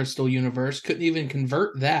fuck crystal universe. Couldn't even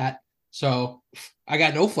convert that. So I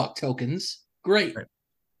got no fuck tokens. Great. Right.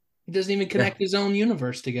 He doesn't even connect his own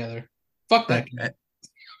universe together. Fuck that. Right.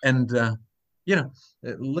 And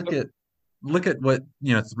look at what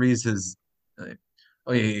threes has.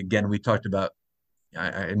 Again, we talked about.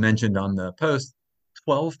 I mentioned on the post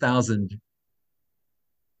 12,000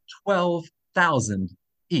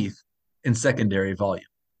 ETH in secondary volume.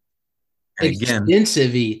 And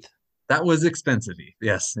expensive ETH. That was expensive ETH.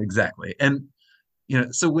 Yes, exactly. And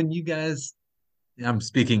so when you guys, I'm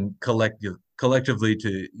speaking collectively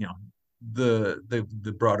to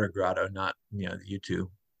the broader grotto, not you two,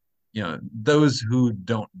 those who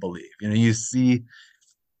don't believe. You see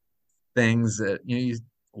things that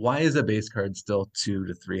why is a base card still $200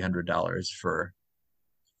 to $300 for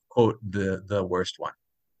quote the worst one?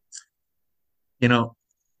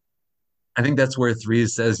 I think that's where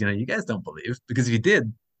threes says, you guys don't believe, because if you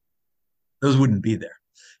did, those wouldn't be there.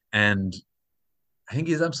 And I think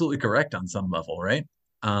he's absolutely correct on some level, right?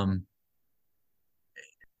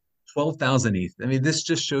 12,000 ETH. I mean, this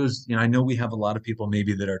just shows, I know we have a lot of people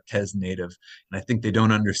maybe that are TES native, and I think they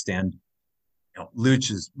don't understand. Luch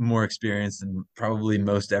is more experienced than probably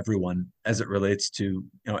most everyone as it relates to,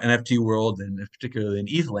 NFT world, and particularly in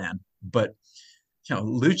ETH land. But,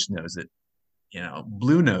 Luch knows it.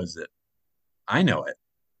 Blue knows it. I know it.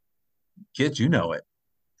 Kids, you know it.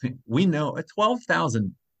 We know a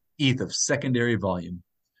 12,000 ETH of secondary volume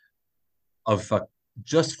of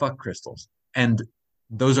just fuck crystals. And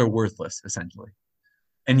those are worthless, essentially.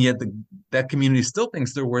 And yet that community still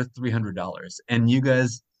thinks they're worth $300. And you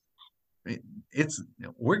guys,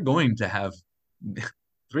 we're going to have,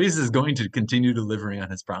 threes is going to continue delivering on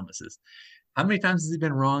his promises. How many times has he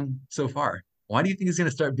been wrong so far? Why do you think he's going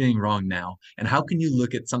to start being wrong now? And how can you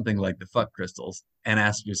look at something like the fuck crystals and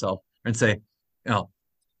ask yourself and say,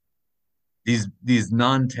 these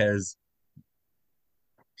non-TES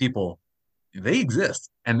people, they exist,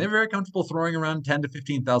 and they're very comfortable throwing around $10,000 to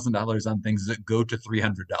 $15,000 on things that go to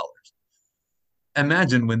 $300.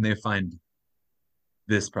 Imagine when they find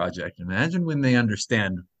this project. Imagine when they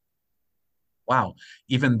understand, wow,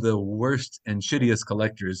 even the worst and shittiest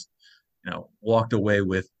collectors, walked away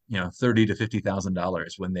with $30,000 to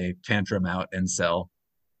 $50,000 when they tantrum out and sell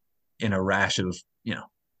in a rash of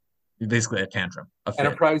basically a tantrum.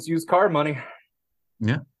 Enterprise used car money.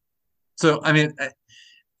 Yeah. So I mean,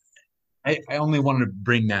 I only wanted to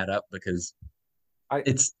bring that up because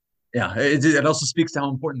it also speaks to how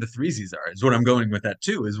important the 3Zs are. Is what I'm going with that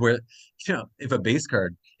too. Is where if a base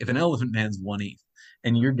card, if an Elephant Man's 1 ETH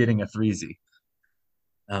and you're getting a 3Z,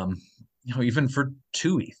 even for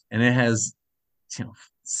 2 ETH, and it has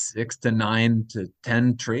 6 to 9 to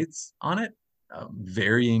 10 traits on it,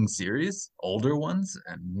 varying series, older ones,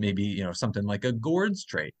 and maybe something like a Gord's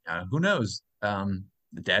trait. Who knows? The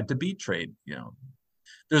dad to beat trait.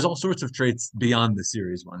 There's all sorts of traits beyond the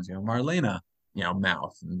series ones. Marlena,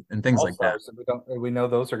 mouth and things like that. So we know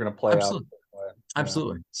those are going to play out.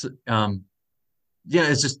 Absolutely. So,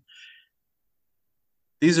 it's just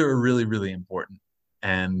these are really, really important.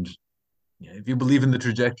 And if you believe in the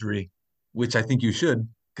trajectory, which I think you should,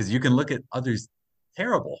 because you can look at others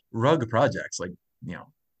terrible rug projects like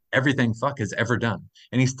everything fuck has ever done,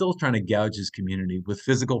 and he's still trying to gouge his community with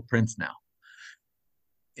physical prints now.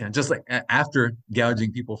 Just like after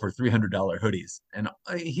gouging people for $300 hoodies, and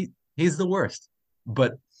he's the worst.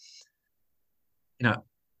 But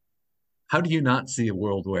how do you not see a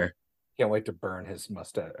world where? Can't wait to burn his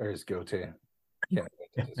mustache or his goatee. Can't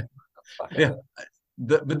wait to just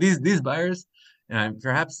but these buyers,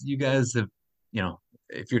 perhaps you guys have,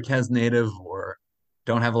 if you're TES native or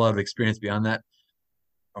don't have a lot of experience beyond that,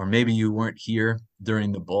 or maybe you weren't here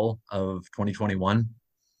during the bull of 2021.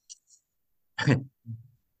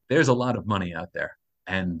 There's a lot of money out there,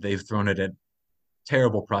 and they've thrown it at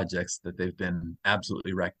terrible projects that they've been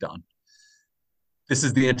absolutely wrecked on. This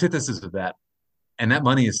is the antithesis of that, and that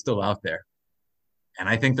money is still out there. And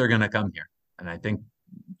I think they're going to come here, and I think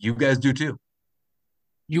you guys do too.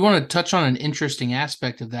 You want to touch on an interesting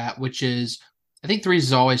aspect of that, which is I think Threes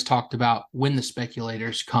has always talked about when the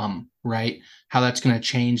speculators come, right? How that's going to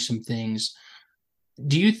change some things.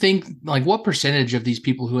 Do you think, like, what percentage of these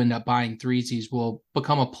people who end up buying threesies will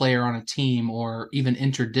become a player on a team or even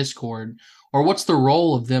enter Discord? Or what's the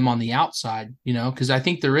role of them on the outside? Because I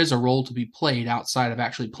think there is a role to be played outside of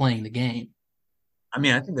actually playing the game. I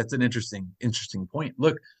mean, I think that's an interesting point.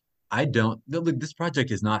 Look, look, this project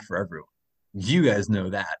is not for everyone. You guys know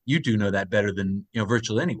that. You do know that better than,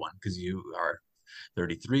 virtually anyone, because you are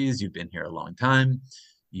 33s, you've been here a long time,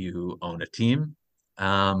 you own a team.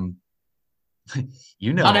 Not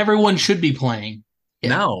everyone should be playing.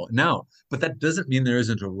 Yeah. No, but that doesn't mean there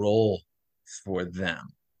isn't a role for them.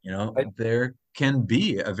 There can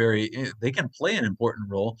be they can play an important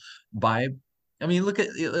role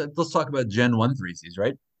let's talk about Gen 1 3Cs,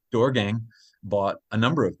 right? Door Gang bought a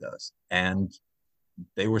number of those, and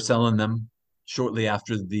they were selling them shortly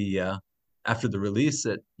after the release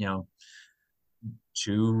at,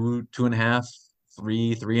 2.5,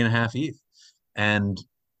 3.5 ETH. And,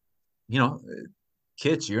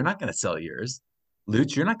 Kitch, you're not going to sell yours.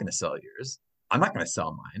 Luch, you're not going to sell yours. I'm not going to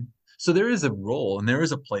sell mine. So there is a role and there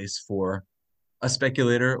is a place for a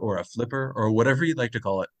speculator or a flipper or whatever you'd like to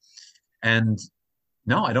call it. And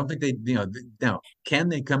no, I don't think now, can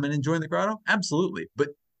they come in and join the grotto? Absolutely. But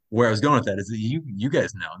where I was going with that is that you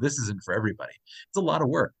guys know this isn't for everybody. It's a lot of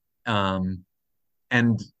work.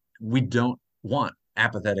 And we don't want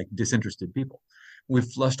apathetic, disinterested people. We've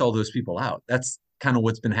flushed all those people out. That's kind of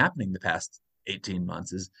what's been happening the past 18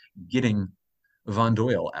 months, is getting Von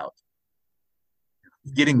Doyle out,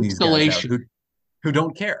 getting these guys out who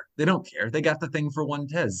don't care. They don't care. They got the thing for one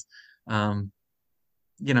Tez.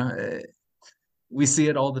 We see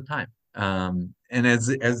it all the time. And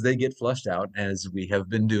as they get flushed out, as we have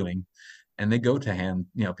been doing, and they go to hand,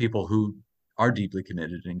 people who are deeply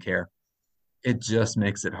committed and care, it just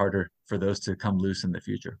makes it harder for those to come loose in the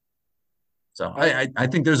future. So I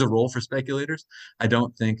think there's a role for speculators. I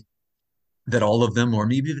don't think that all of them, or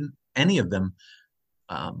maybe even any of them,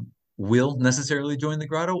 will necessarily join the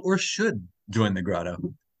grotto or should join the grotto.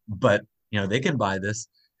 But, they can buy this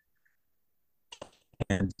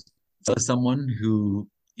and so someone who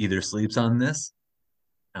either sleeps on this,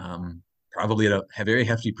 probably at a very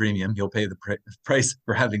hefty premium, you'll pay the price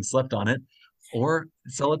for having slept on it, or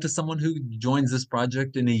sell it to someone who joins this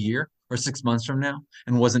project in a year or 6 months from now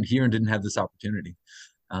and wasn't here and didn't have this opportunity.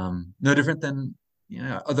 No different than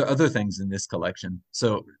other things in this collection.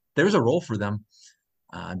 So there's a role for them.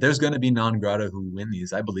 There's going to be non-grotto who win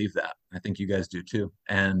these. I believe that. I think you guys do too.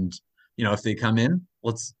 And if they come in,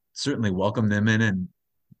 let's certainly welcome them in. And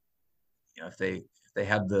if they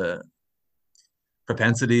have the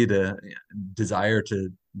propensity to desire to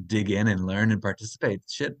dig in and learn and participate,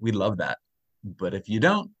 shit, we love that. But if you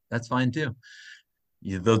don't, that's fine too.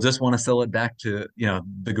 They'll just want to sell it back to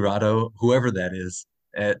the grotto, whoever that is,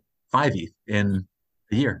 at 5 ETH in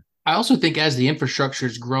a year. I also think as the infrastructure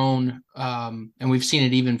has grown, and we've seen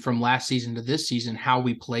it even from last season to this season, how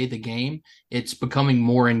we play the game, it's becoming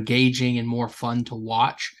more engaging and more fun to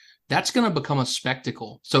watch. That's going to become a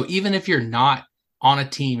spectacle. So even if you're not on a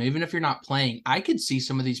team, even if you're not playing, I could see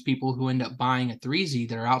some of these people who end up buying a 3Z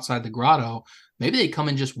that are outside the grotto, maybe they come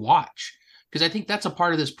and just watch. Because I think that's a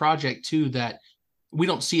part of this project too that we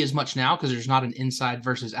don't see as much now, because there's not an inside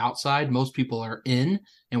versus outside. Most people are in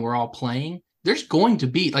and we're all playing. There's going to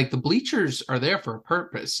be, like, the bleachers are there for a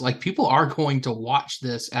purpose. Like, people are going to watch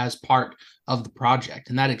this as part of the project,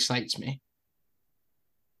 and that excites me.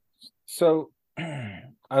 So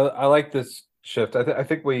I like this shift. I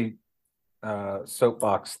think we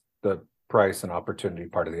soapbox the price and opportunity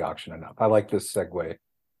part of the auction enough. I like this segue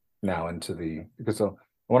now into because I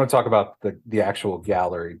want to talk about the actual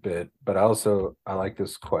gallery bit, but I like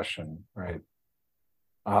this question, right?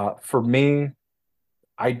 For me,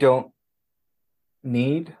 I don't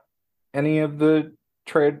need any of the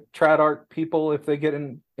trad art people if they get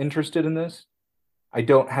interested in this. I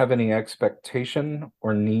don't have any expectation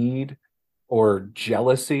or need or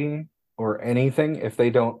jealousy or anything if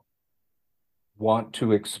they don't want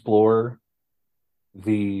to explore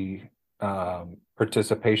the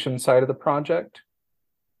participation side of the project.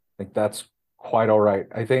 I think that's quite all right.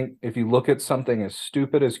 I think if you look at something as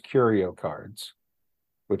stupid as curio cards,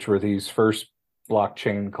 which were these first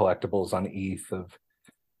blockchain collectibles on ETH of,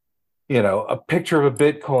 a picture of a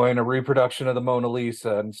Bitcoin, a reproduction of the Mona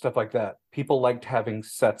Lisa and stuff like that. People liked having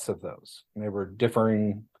sets of those. And they were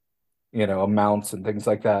differing, amounts and things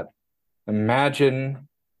like that. Imagine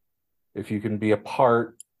if you can be a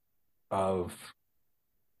part of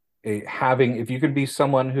if you can be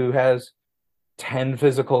someone who has 10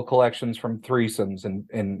 physical collections from threesomes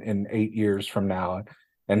in 8 years from now,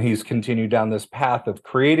 and he's continued down this path of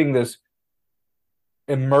creating this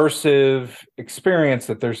immersive experience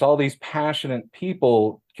that there's all these passionate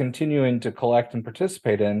people continuing to collect and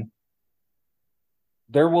participate in.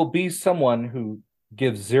 There will be someone who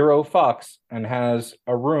gives zero fucks and has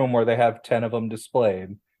a room where they have 10 of them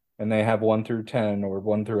displayed, and they have 1 through 10 or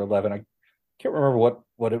 1 through 11. I can't remember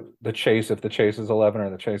the chase, if the chase is 11 or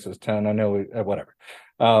the chase is 10. I know whatever.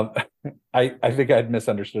 I think I'd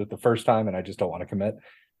misunderstood it the first time, and I just don't want to commit.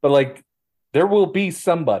 But like, there will be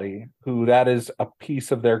somebody who that is a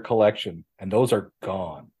piece of their collection, and those are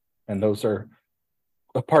gone, and those are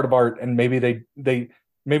a part of art. And maybe they're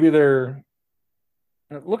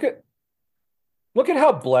look at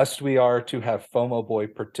how blessed we are to have FOMO Boy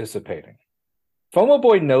participating. FOMO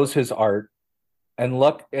Boy knows his art, and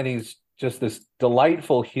he's just this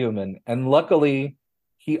delightful human, and luckily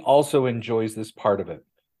he also enjoys this part of it.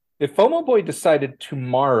 If FOMO Boy decided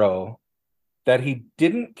tomorrow that he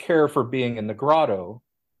didn't care for being in the grotto,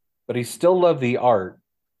 but he still loved the art,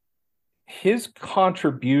 his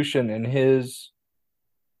contribution and his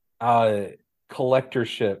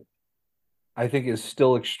collectorship, I think, is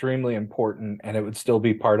still extremely important, and it would still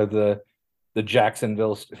be part of the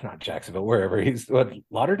Jacksonville, not Jacksonville, wherever he's,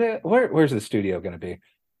 Lauderdale? Where's the studio going to be?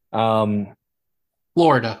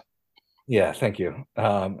 Florida. Yeah, thank you.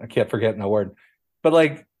 I kept forgetting the word. But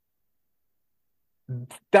like,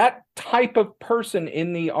 that type of person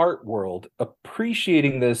in the art world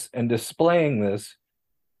appreciating this and displaying this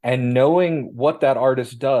and knowing what that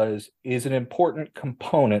artist does is an important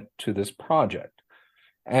component to this project.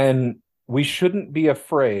 And we shouldn't be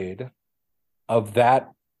afraid of that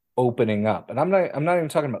opening up. And I'm not even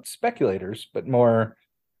talking about speculators, but more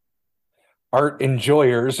art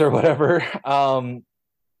enjoyers or whatever.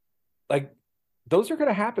 Like, those are going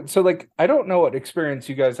to happen. So like, I don't know what experience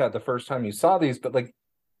you guys had the first time you saw these, but like,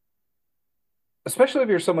 especially if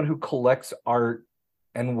you're someone who collects art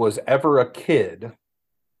and was ever a kid,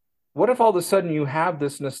 what if all of a sudden you have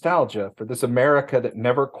this nostalgia for this America that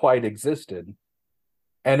never quite existed,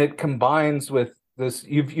 and it combines with this,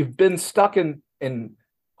 you've been stuck in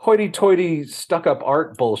hoity-toity stuck-up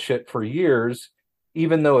art bullshit for years,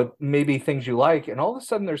 even though it may be things you like, and all of a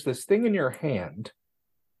sudden there's this thing in your hand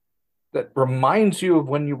that reminds you of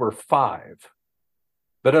when you were 5,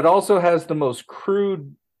 but it also has the most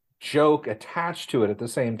crude joke attached to it at the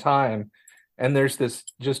same time. And there's this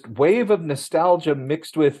just wave of nostalgia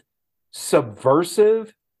mixed with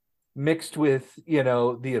subversive, mixed with,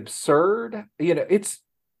 the absurd.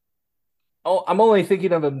 I'm only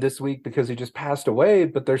thinking of him this week because he just passed away,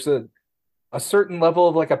 but there's a certain level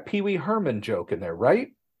of like a Pee Wee Herman joke in there, right?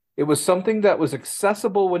 It was something that was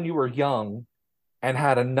accessible when you were young and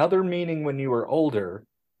had another meaning when you were older,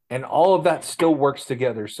 and all of that still works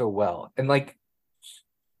together so well. And like,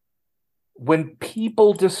 when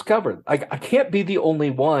people discover, like, I can't be the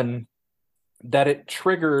only one that it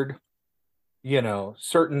triggered,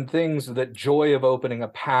 certain things, that joy of opening a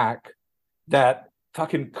pack, that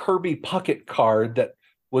fucking Kirby Puckett card that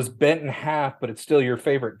was bent in half, but it's still your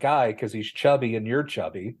favorite guy because he's chubby and you're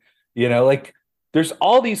chubby. Like, there's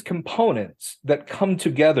all these components that come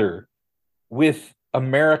together with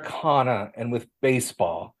Americana and with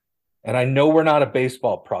baseball. And I know we're not a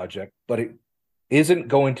baseball project, but it isn't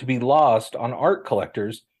going to be lost on art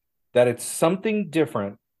collectors that it's something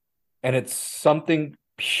different, and it's something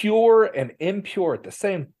pure and impure at the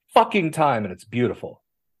same fucking time, and it's beautiful.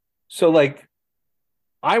 So like,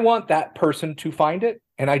 I want that person to find it,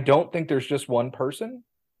 and I don't think there's just one person.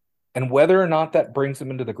 And whether or not that brings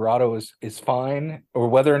them into the grotto is fine, or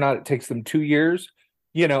whether or not it takes them 2 years,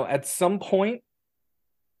 at some point,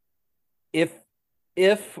 if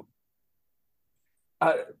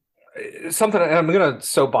something, and I'm gonna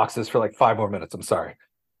soapbox this for like 5 more minutes, I'm sorry.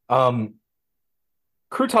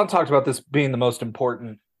 Crouton talked about this being the most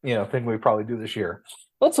important thing we probably do this year.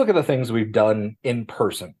 Let's look at the things we've done in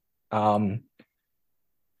person.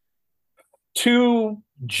 2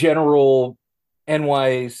 general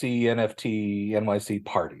NYC NFT NYC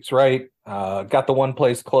parties, right? Got the one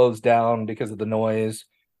place closed down because of the noise.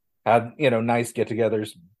 Had nice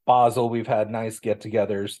get-togethers. Basel, we've had nice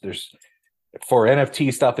get-togethers. There's, for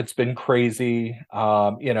NFT stuff, it's been crazy.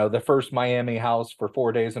 The first Miami house for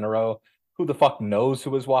 4 days in a row. Who the fuck knows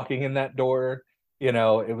who was walking in that door?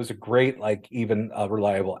 It was a great, like, even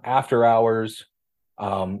reliable after hours.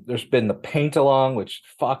 There's been the paint along, which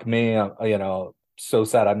fuck me, so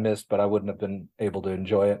sad I missed, but I wouldn't have been able to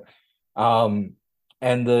enjoy it. And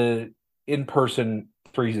the in-person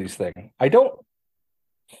 3zi3s thing. I don't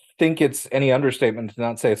think it's any understatement to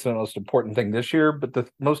not say it's the most important thing this year, but the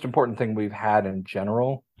most important thing we've had in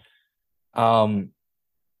general. And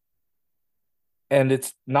And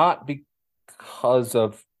it's not because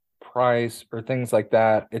of price or things like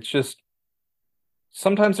that. It's just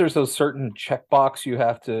sometimes there's those certain checkbox you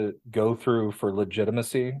have to go through for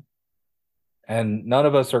legitimacy. And none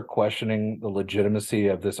of us are questioning the legitimacy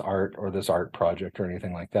of this art or this art project or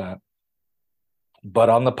anything like that. But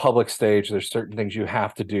on the public stage, there's certain things you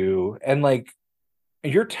have to do. And like,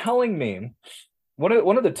 you're telling me one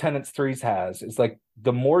of the tenets threes has is like,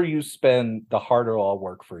 the more you spend, the harder it'll all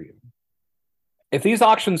work for you. If these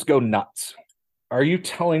auctions go nuts, are you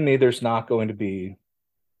telling me there's not going to be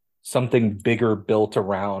something bigger built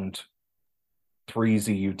around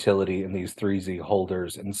 3Z utility and these 3Z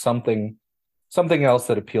holders, and something else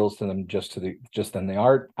that appeals to them just in the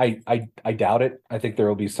art? I doubt it. I think there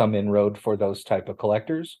will be some inroad for those type of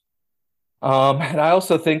collectors. And I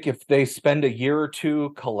also think if they spend a year or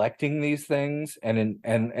two collecting these things and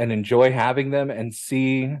enjoy having them and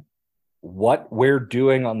see what we're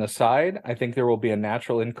doing on the side, I think there will be a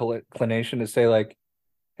natural inclination to say like,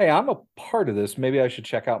 hey, I'm a part of this. Maybe I should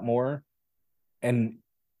check out more. And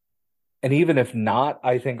even if not,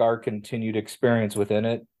 I think our continued experience within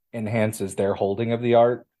it enhances their holding of the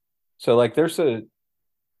art. So like there's a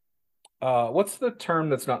what's the term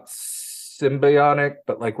that's not symbiotic,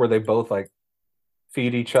 but like where they both like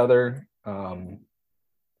feed each other?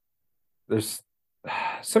 There's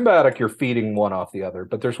symbiotic, you're feeding one off the other,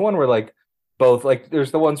 but there's one where like both, like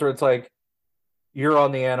there's the ones where it's like you're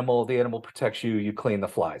on the animal protects you, you clean the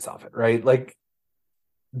flies off it, right? Like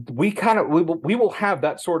we will have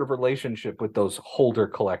that sort of relationship with those holder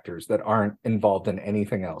collectors that aren't involved in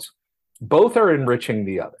anything else. Both are enriching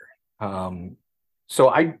the other. So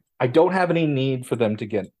I don't have any need for them to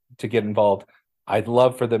get involved. I'd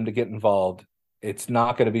love for them to get involved. It's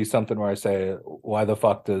not going to be something where I say, why the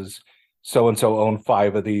fuck does so and so own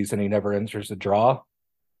 5 of these and he never enters the draw?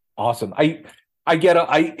 Awesome. I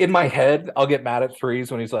in my head I'll get mad at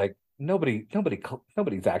threes when he's like, nobody's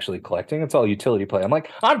actually collecting. It's all utility play. I'm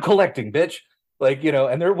like, I'm collecting, bitch. Like, you know,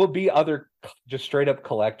 and there will be other just straight up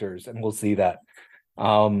collectors, and we'll see that.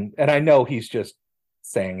 And I know he's just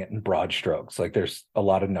saying it in broad strokes. Like there's a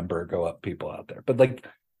lot of number go up people out there, but like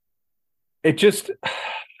it just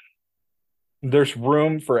there's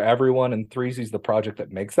room for everyone, and 3Z's the project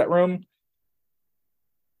that makes that room.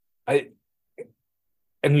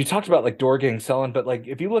 And you talked about like door gang selling, but like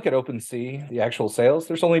if you look at OpenSea, the actual sales,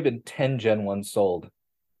 there's only been 10 Gen 1 sold.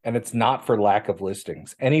 And it's not for lack of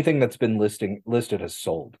listings. Anything that's been listed has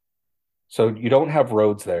sold. So you don't have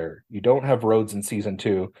roads there. You don't have roads in season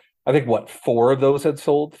 2. I think 4 of those had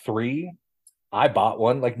sold, 3. I bought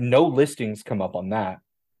one. Like no listings come up on that.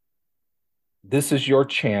 This is your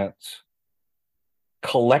chance.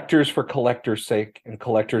 Collectors for collector's sake and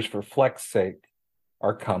collectors for flex sake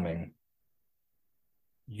are coming.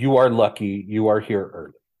 You are lucky. You are here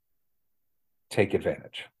early. Take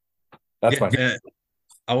advantage. That's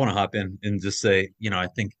I want to hop in and just say, you know, I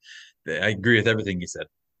think I agree with everything you said.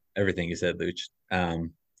 Everything you said, Luch.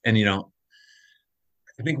 And you know,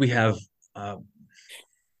 I think we have a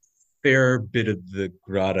fair bit of the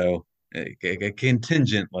grotto, a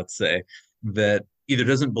contingent, let's say, that either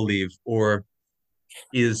doesn't believe or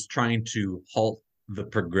is trying to halt the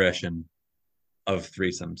progression of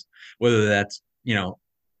threesomes, whether that's, you know,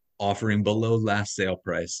 offering below last sale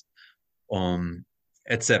price,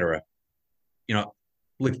 etc. You know,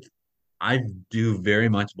 look, I do very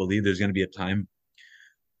much believe there's going to be a time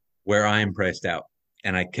where I am priced out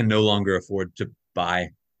and I can no longer afford to buy,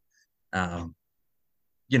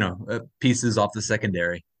 pieces off the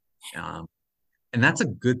secondary. And that's a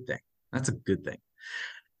good thing. That's a good thing.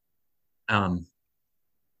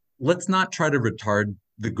 Let's not try to retard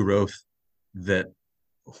the growth that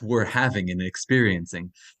we're having and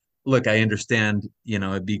experiencing. Look, I understand, you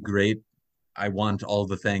know, it'd be great. I want all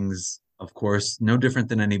the things, of course, no different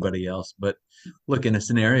than anybody else. But look, in a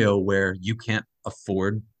scenario where you can't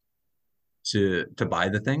afford to buy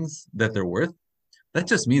the things that they're worth, that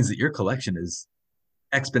just means that your collection is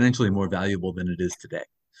exponentially more valuable than it is today.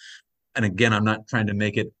 And again, I'm not trying to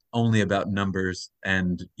make it only about numbers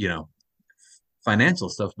and, you know, financial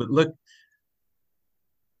stuff, but look,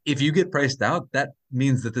 if you get priced out, that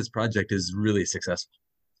means that this project is really successful.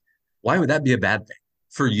 Why would that be a bad thing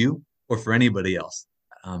for you or for anybody else?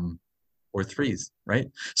 Or threes, right?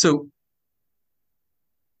 So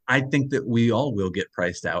I think that we all will get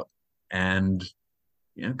priced out. And,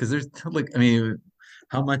 you know, because there's like, I mean,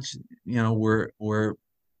 how much, you know, were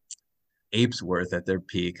apes worth at their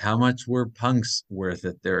peak? How much were punks worth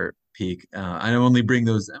at their peak? I only bring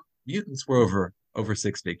those mutants were over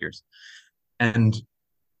 6 figures. And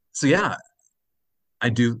so, yeah, I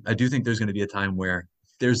do think there's going to be a time where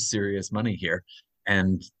there's serious money here.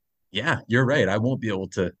 And yeah, you're right. I won't be able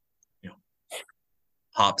to, you know,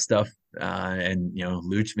 pop stuff. And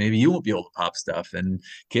Luch, maybe you won't be able to pop stuff, and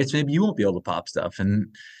Kitch, maybe you won't be able to pop stuff,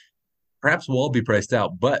 and perhaps we'll all be priced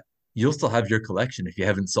out, but you'll still have your collection if you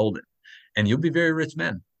haven't sold it, and you'll be very rich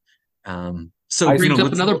men. So Brings up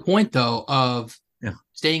let's another point though of yeah.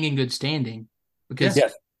 staying in good standing, because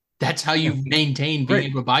Yes. that's how you maintain being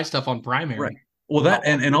able to buy stuff on primary. Right. Well, that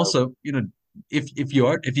and also, if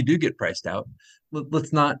you do get priced out,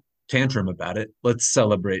 let's not tantrum about it. Let's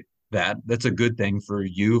celebrate that. That's a good thing for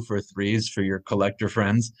you, for threes, for your collector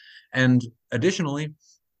friends. And additionally,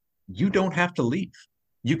 you don't have to leave.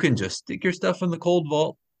 You can just stick your stuff in the cold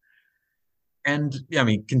vault and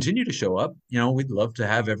continue to show up. We'd love to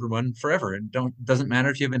have everyone forever. And doesn't matter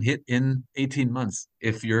if you haven't hit in 18 months.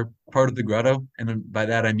 If you're part of the grotto, and by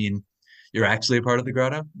that I mean you're actually a part of the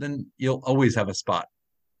grotto, then you'll always have a spot.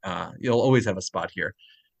 You'll always have a spot here.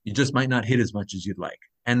 You just might not hit as much as you'd like.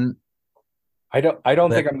 And I don't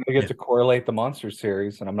think I'm going to get to correlate the Monster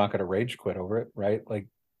series, and I'm not going to rage quit over it, right? Like,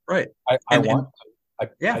 right. I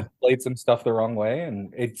played some stuff the wrong way,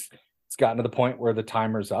 and it's gotten to the point where the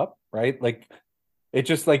timer's up, right? Like, it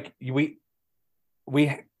just like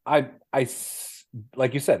I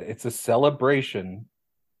like you said, it's a celebration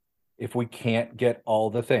if we can't get all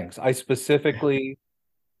the things. I specifically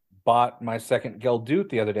bought my second Geldute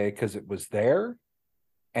the other day because it was there,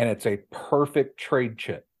 and it's a perfect trade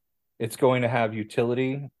chip. It's going to have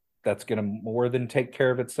utility that's going to more than take care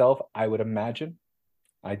of itself, I would imagine.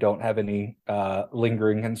 I don't have any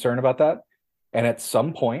lingering concern about that. And at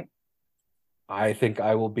some point, I think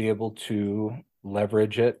I will be able to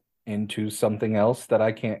leverage it into something else that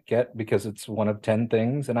I can't get because it's one of 10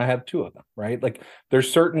 things and I have 2 of them, right? Like,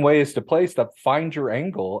 there's certain ways to play stuff. Find your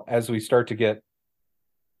angle as we start to get,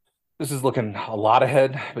 this is looking a lot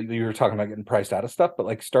ahead, but you were talking about getting priced out of stuff, but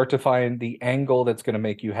like, start to find the angle that's going to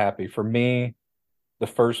make you happy. For me, the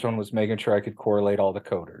first one was making sure I could correlate all the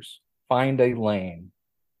coders. Find a lane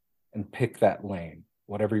and pick that lane,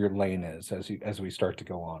 whatever your lane is, as we start to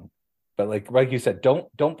go on. But like you said,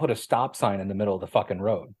 don't put a stop sign in the middle of the fucking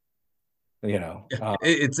road.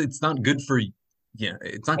 It's not good for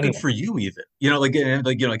it's not good for you either.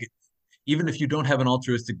 Even if you don't have an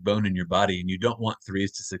altruistic bone in your body and you don't want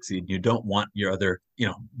threes to succeed, and you don't want your other,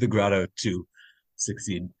 the grotto to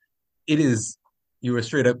succeed, you are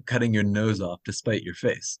straight up cutting your nose off to spite your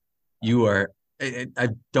face. You are. I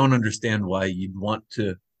don't understand why you'd want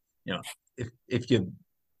to, if you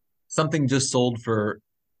something just sold for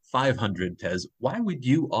 500, Tez, why would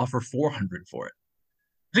you offer 400 for it?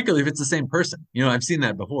 Particularly if it's the same person. I've seen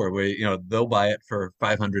that before where, they'll buy it for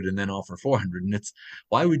 500 and then offer 400. And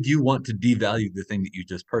why would you want to devalue the thing that you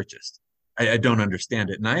just purchased? I don't understand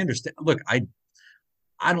it. And I understand, look, I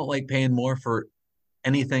don't like paying more for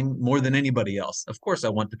anything more than anybody else. Of course, I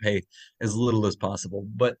want to pay as little as possible,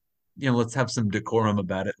 but let's have some decorum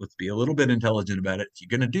about it. Let's be a little bit intelligent about it. If you're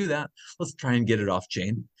going to do that, let's try and get it off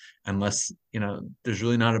chain, unless, there's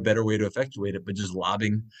really not a better way to effectuate it, but just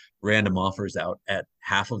lobbing random offers out at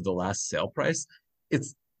half of the last sale price. It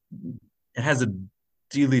has a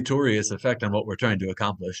deleterious effect on what we're trying to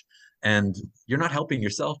accomplish. And you're not helping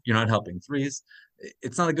yourself. You're not helping threes.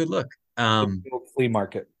 It's not a good look. Flea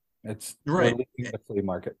market. It's right. The flea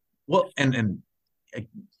market. Well, and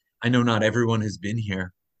I know not everyone has been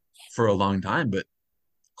here for a long time, but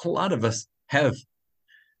a lot of us have.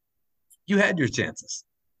 You had your chances.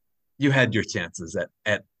 You had your chances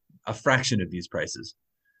at a fraction of these prices.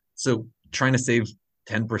 So trying to save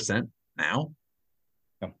 10% now,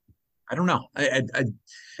 I don't know.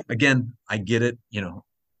 Again, I get it.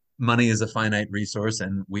 Money is a finite resource,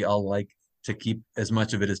 and we all like to keep as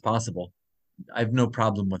much of it as possible. I have no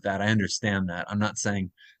problem with that. I understand that. I'm not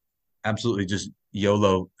saying absolutely just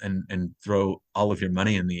YOLO and throw all of your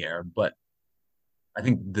money in the air, but I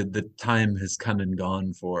think the time has come and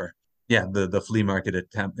gone for the flea market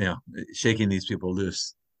attempt, shaking these people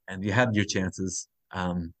loose. And you had your chances.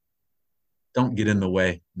 Don't get in the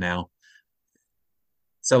way now.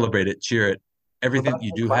 Celebrate it, cheer it. Everything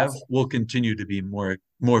you do have will continue to be more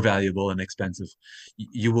valuable and expensive.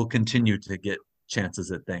 You will continue to get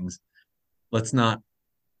chances at things. Let's not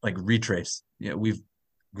retrace. We've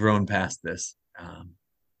grown past this.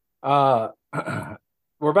 We're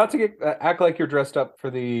about to act like you're dressed up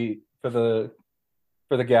for the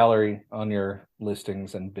gallery on your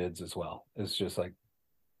listings and bids as well. It's just like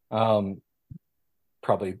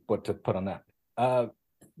probably what to put on that.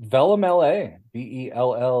 Vellum LA,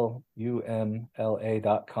 VELLUMLA.com.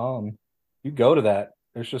 You go to that.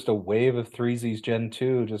 There's just a wave of 3Zs Gen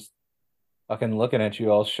 2 just fucking looking at you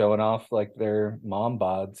all showing off like their mom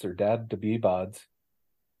bods or dad to be bods.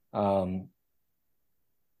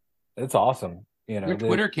 it's awesome. You Your know,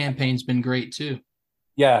 Twitter campaign's been great too.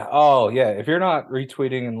 yeah. Oh, yeah. If you're not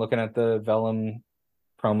retweeting and looking at the Vellum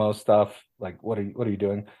promo stuff, like what are you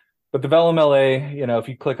doing? But the Vellum LA, you know, if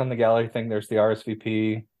you click on the gallery thing, there's the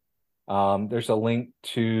RSVP. There's a link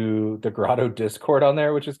to the Grotto Discord on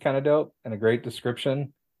there, which is kind of dope and a great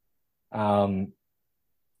description. You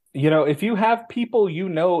know, if you have people you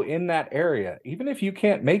know in that area, even if you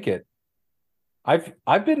can't make it, I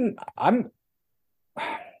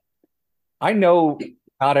know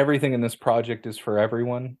not everything in this project is for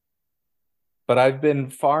everyone, but I've been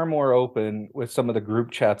far more open with some of the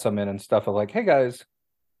group chats I'm in and stuff of like, hey guys,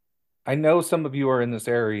 I know some of you are in this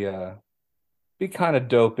area. Be kind of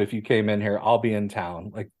dope if you came in here. I'll be in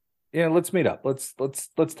town. Like, yeah, let's meet up. Let's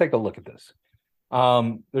take a look at this.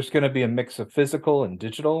 There's going to be a mix of physical and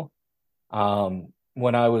digital.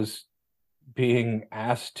 When I was being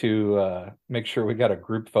asked to make sure we got a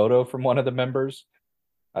group photo from one of the members,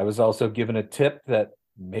 I was also given a tip that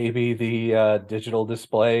maybe the digital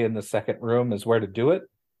display in the second room is where to do it.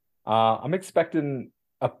 I'm expecting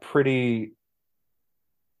a pretty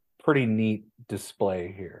neat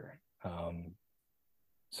display here.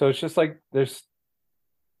 So it's just like This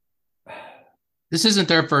isn't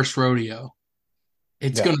their first rodeo.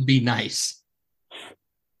 It's going to be nice.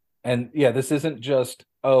 And yeah, this isn't just,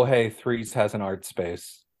 oh, hey, Threes has an art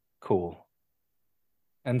space. Cool.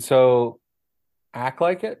 And so act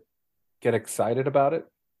like it, get excited about it.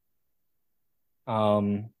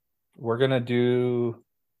 We're gonna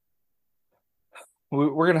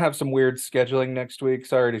have some weird scheduling next week.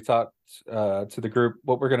 So I already talked to the group.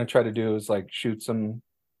 What we're gonna try to do is like shoot some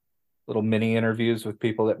little mini interviews with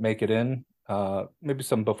people that make it in, maybe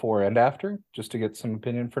some before and after, just to get some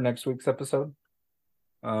opinion for next week's episode.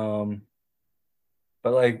 But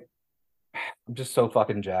like, I'm just so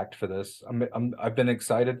fucking jacked for this. I've been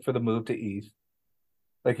excited for the move to ETH.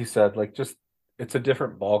 Like you said, like just it's a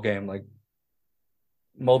different ball game. Like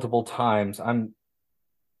multiple times, I'm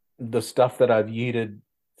the stuff that I've yeeted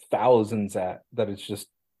thousands at that it's just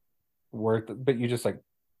worth it. But you just like,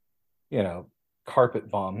 you know,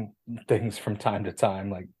 carpet bomb things from time to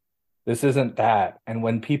time. Like this isn't that. And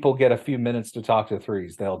when people get a few minutes to talk to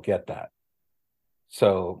Threes, they'll get that.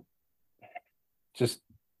 So just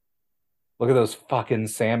look at those fucking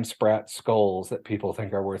Sam Spratt skulls that people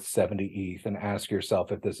think are worth 70 ETH and ask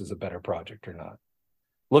yourself if this is a better project or not.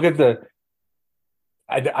 Look at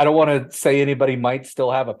I don't want to say anybody might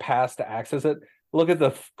still have a pass to access it. Look at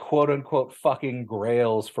the quote unquote fucking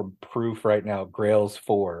grails from Proof right now, Grails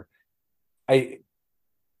 4. It's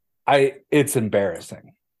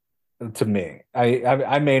embarrassing to me.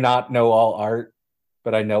 I may not know all art,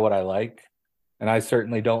 but I know what I like. And I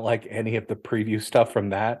certainly don't like any of the preview stuff from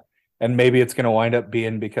that. And maybe it's going to wind up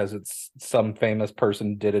being because it's some famous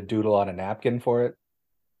person did a doodle on a napkin for it.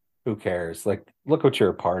 Who cares? Like, look what you're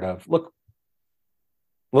a part of. Look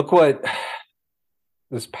what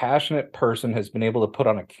this passionate person has been able to put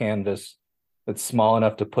on a canvas that's small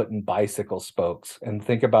enough to put in bicycle spokes, and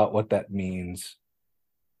think about what that means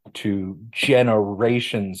to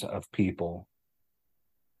generations of people.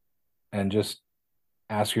 And just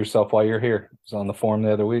ask yourself why you're here. It's on the forum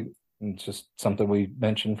the other week. It's just something we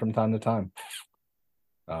mention from time to time.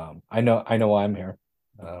 I know why I'm here.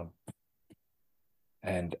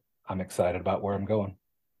 And I'm excited about where I'm going.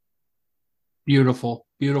 Beautiful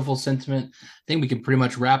sentiment. I think we can pretty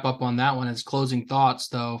much wrap up on that one as closing thoughts,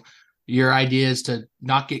 though. Your idea is to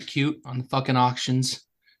not get cute on the fucking auctions.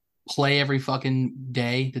 Play every fucking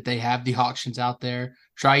day that they have the auctions out there.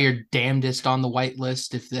 Try your damnedest on the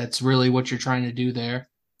whitelist if that's really what you're trying to do there.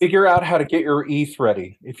 Figure out how to get your ETH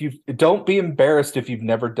ready. If you don't be embarrassed if you've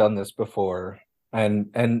never done this before.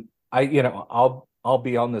 And I, you know, I'll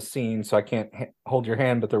be on the scene, so I can't hold your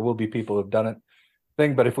hand, but there will be people who've done it.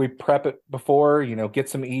 But if we prep it before, you know, get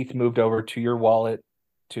some ETH moved over to your wallet,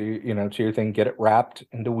 to your thing, get it wrapped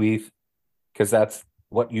into ETH, because that's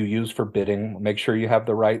what you use for bidding. Make sure you have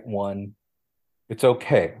the right one. It's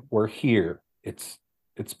okay. We're here. It's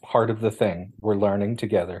part of the thing. We're learning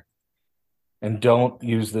together. And don't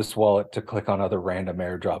use this wallet to click on other random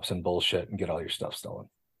airdrops and bullshit and get all your stuff stolen.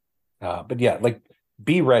 But yeah, like,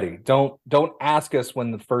 be ready. Don't ask us when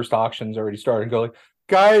the first auction's already started and go like,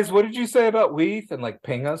 guys, what did you say about ETH? And like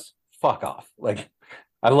ping us. Fuck off. Like,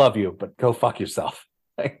 I love you, but go fuck yourself.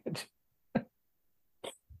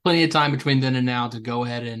 Plenty of time between then and now to go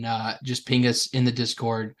ahead and just ping us in the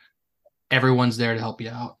Discord. Everyone's there to help you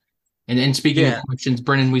out. And speaking of questions,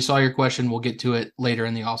 Brennan, we saw your question. We'll get to it later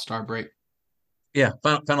in the All-Star break. Yeah,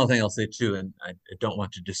 final thing I'll say too, and I don't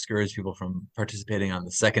want to discourage people from participating on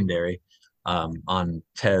the secondary on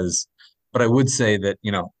Tez, but I would say that,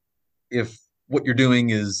 you know, if what you're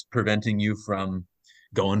doing is preventing you from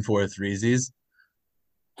going for a 3Zs,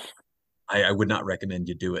 I would not recommend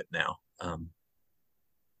you do it now.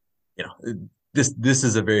 This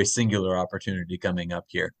is a very singular opportunity coming up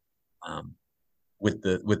here, with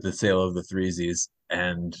the sale of the 3Zs,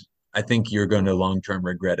 and I think you're going to long term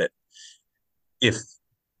regret it if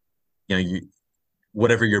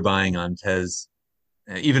whatever you're buying on Tez,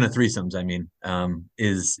 even a threesomes, I mean,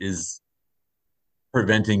 is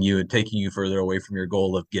preventing you and taking you further away from your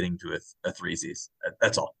goal of getting to a 3Zs.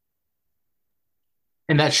 That's all.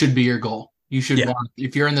 And that should be your goal. You should Yeah. want,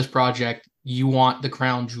 if you're in this project, you want the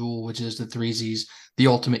crown jewel, which is the 3Zs, the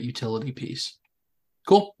ultimate utility piece.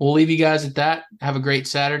 Cool. We'll leave you guys at that. Have a great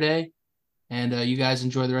Saturday, and you guys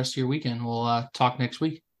enjoy the rest of your weekend. We'll talk next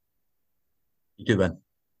week. You too, Ben.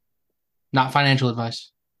 Not financial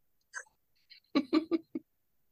advice.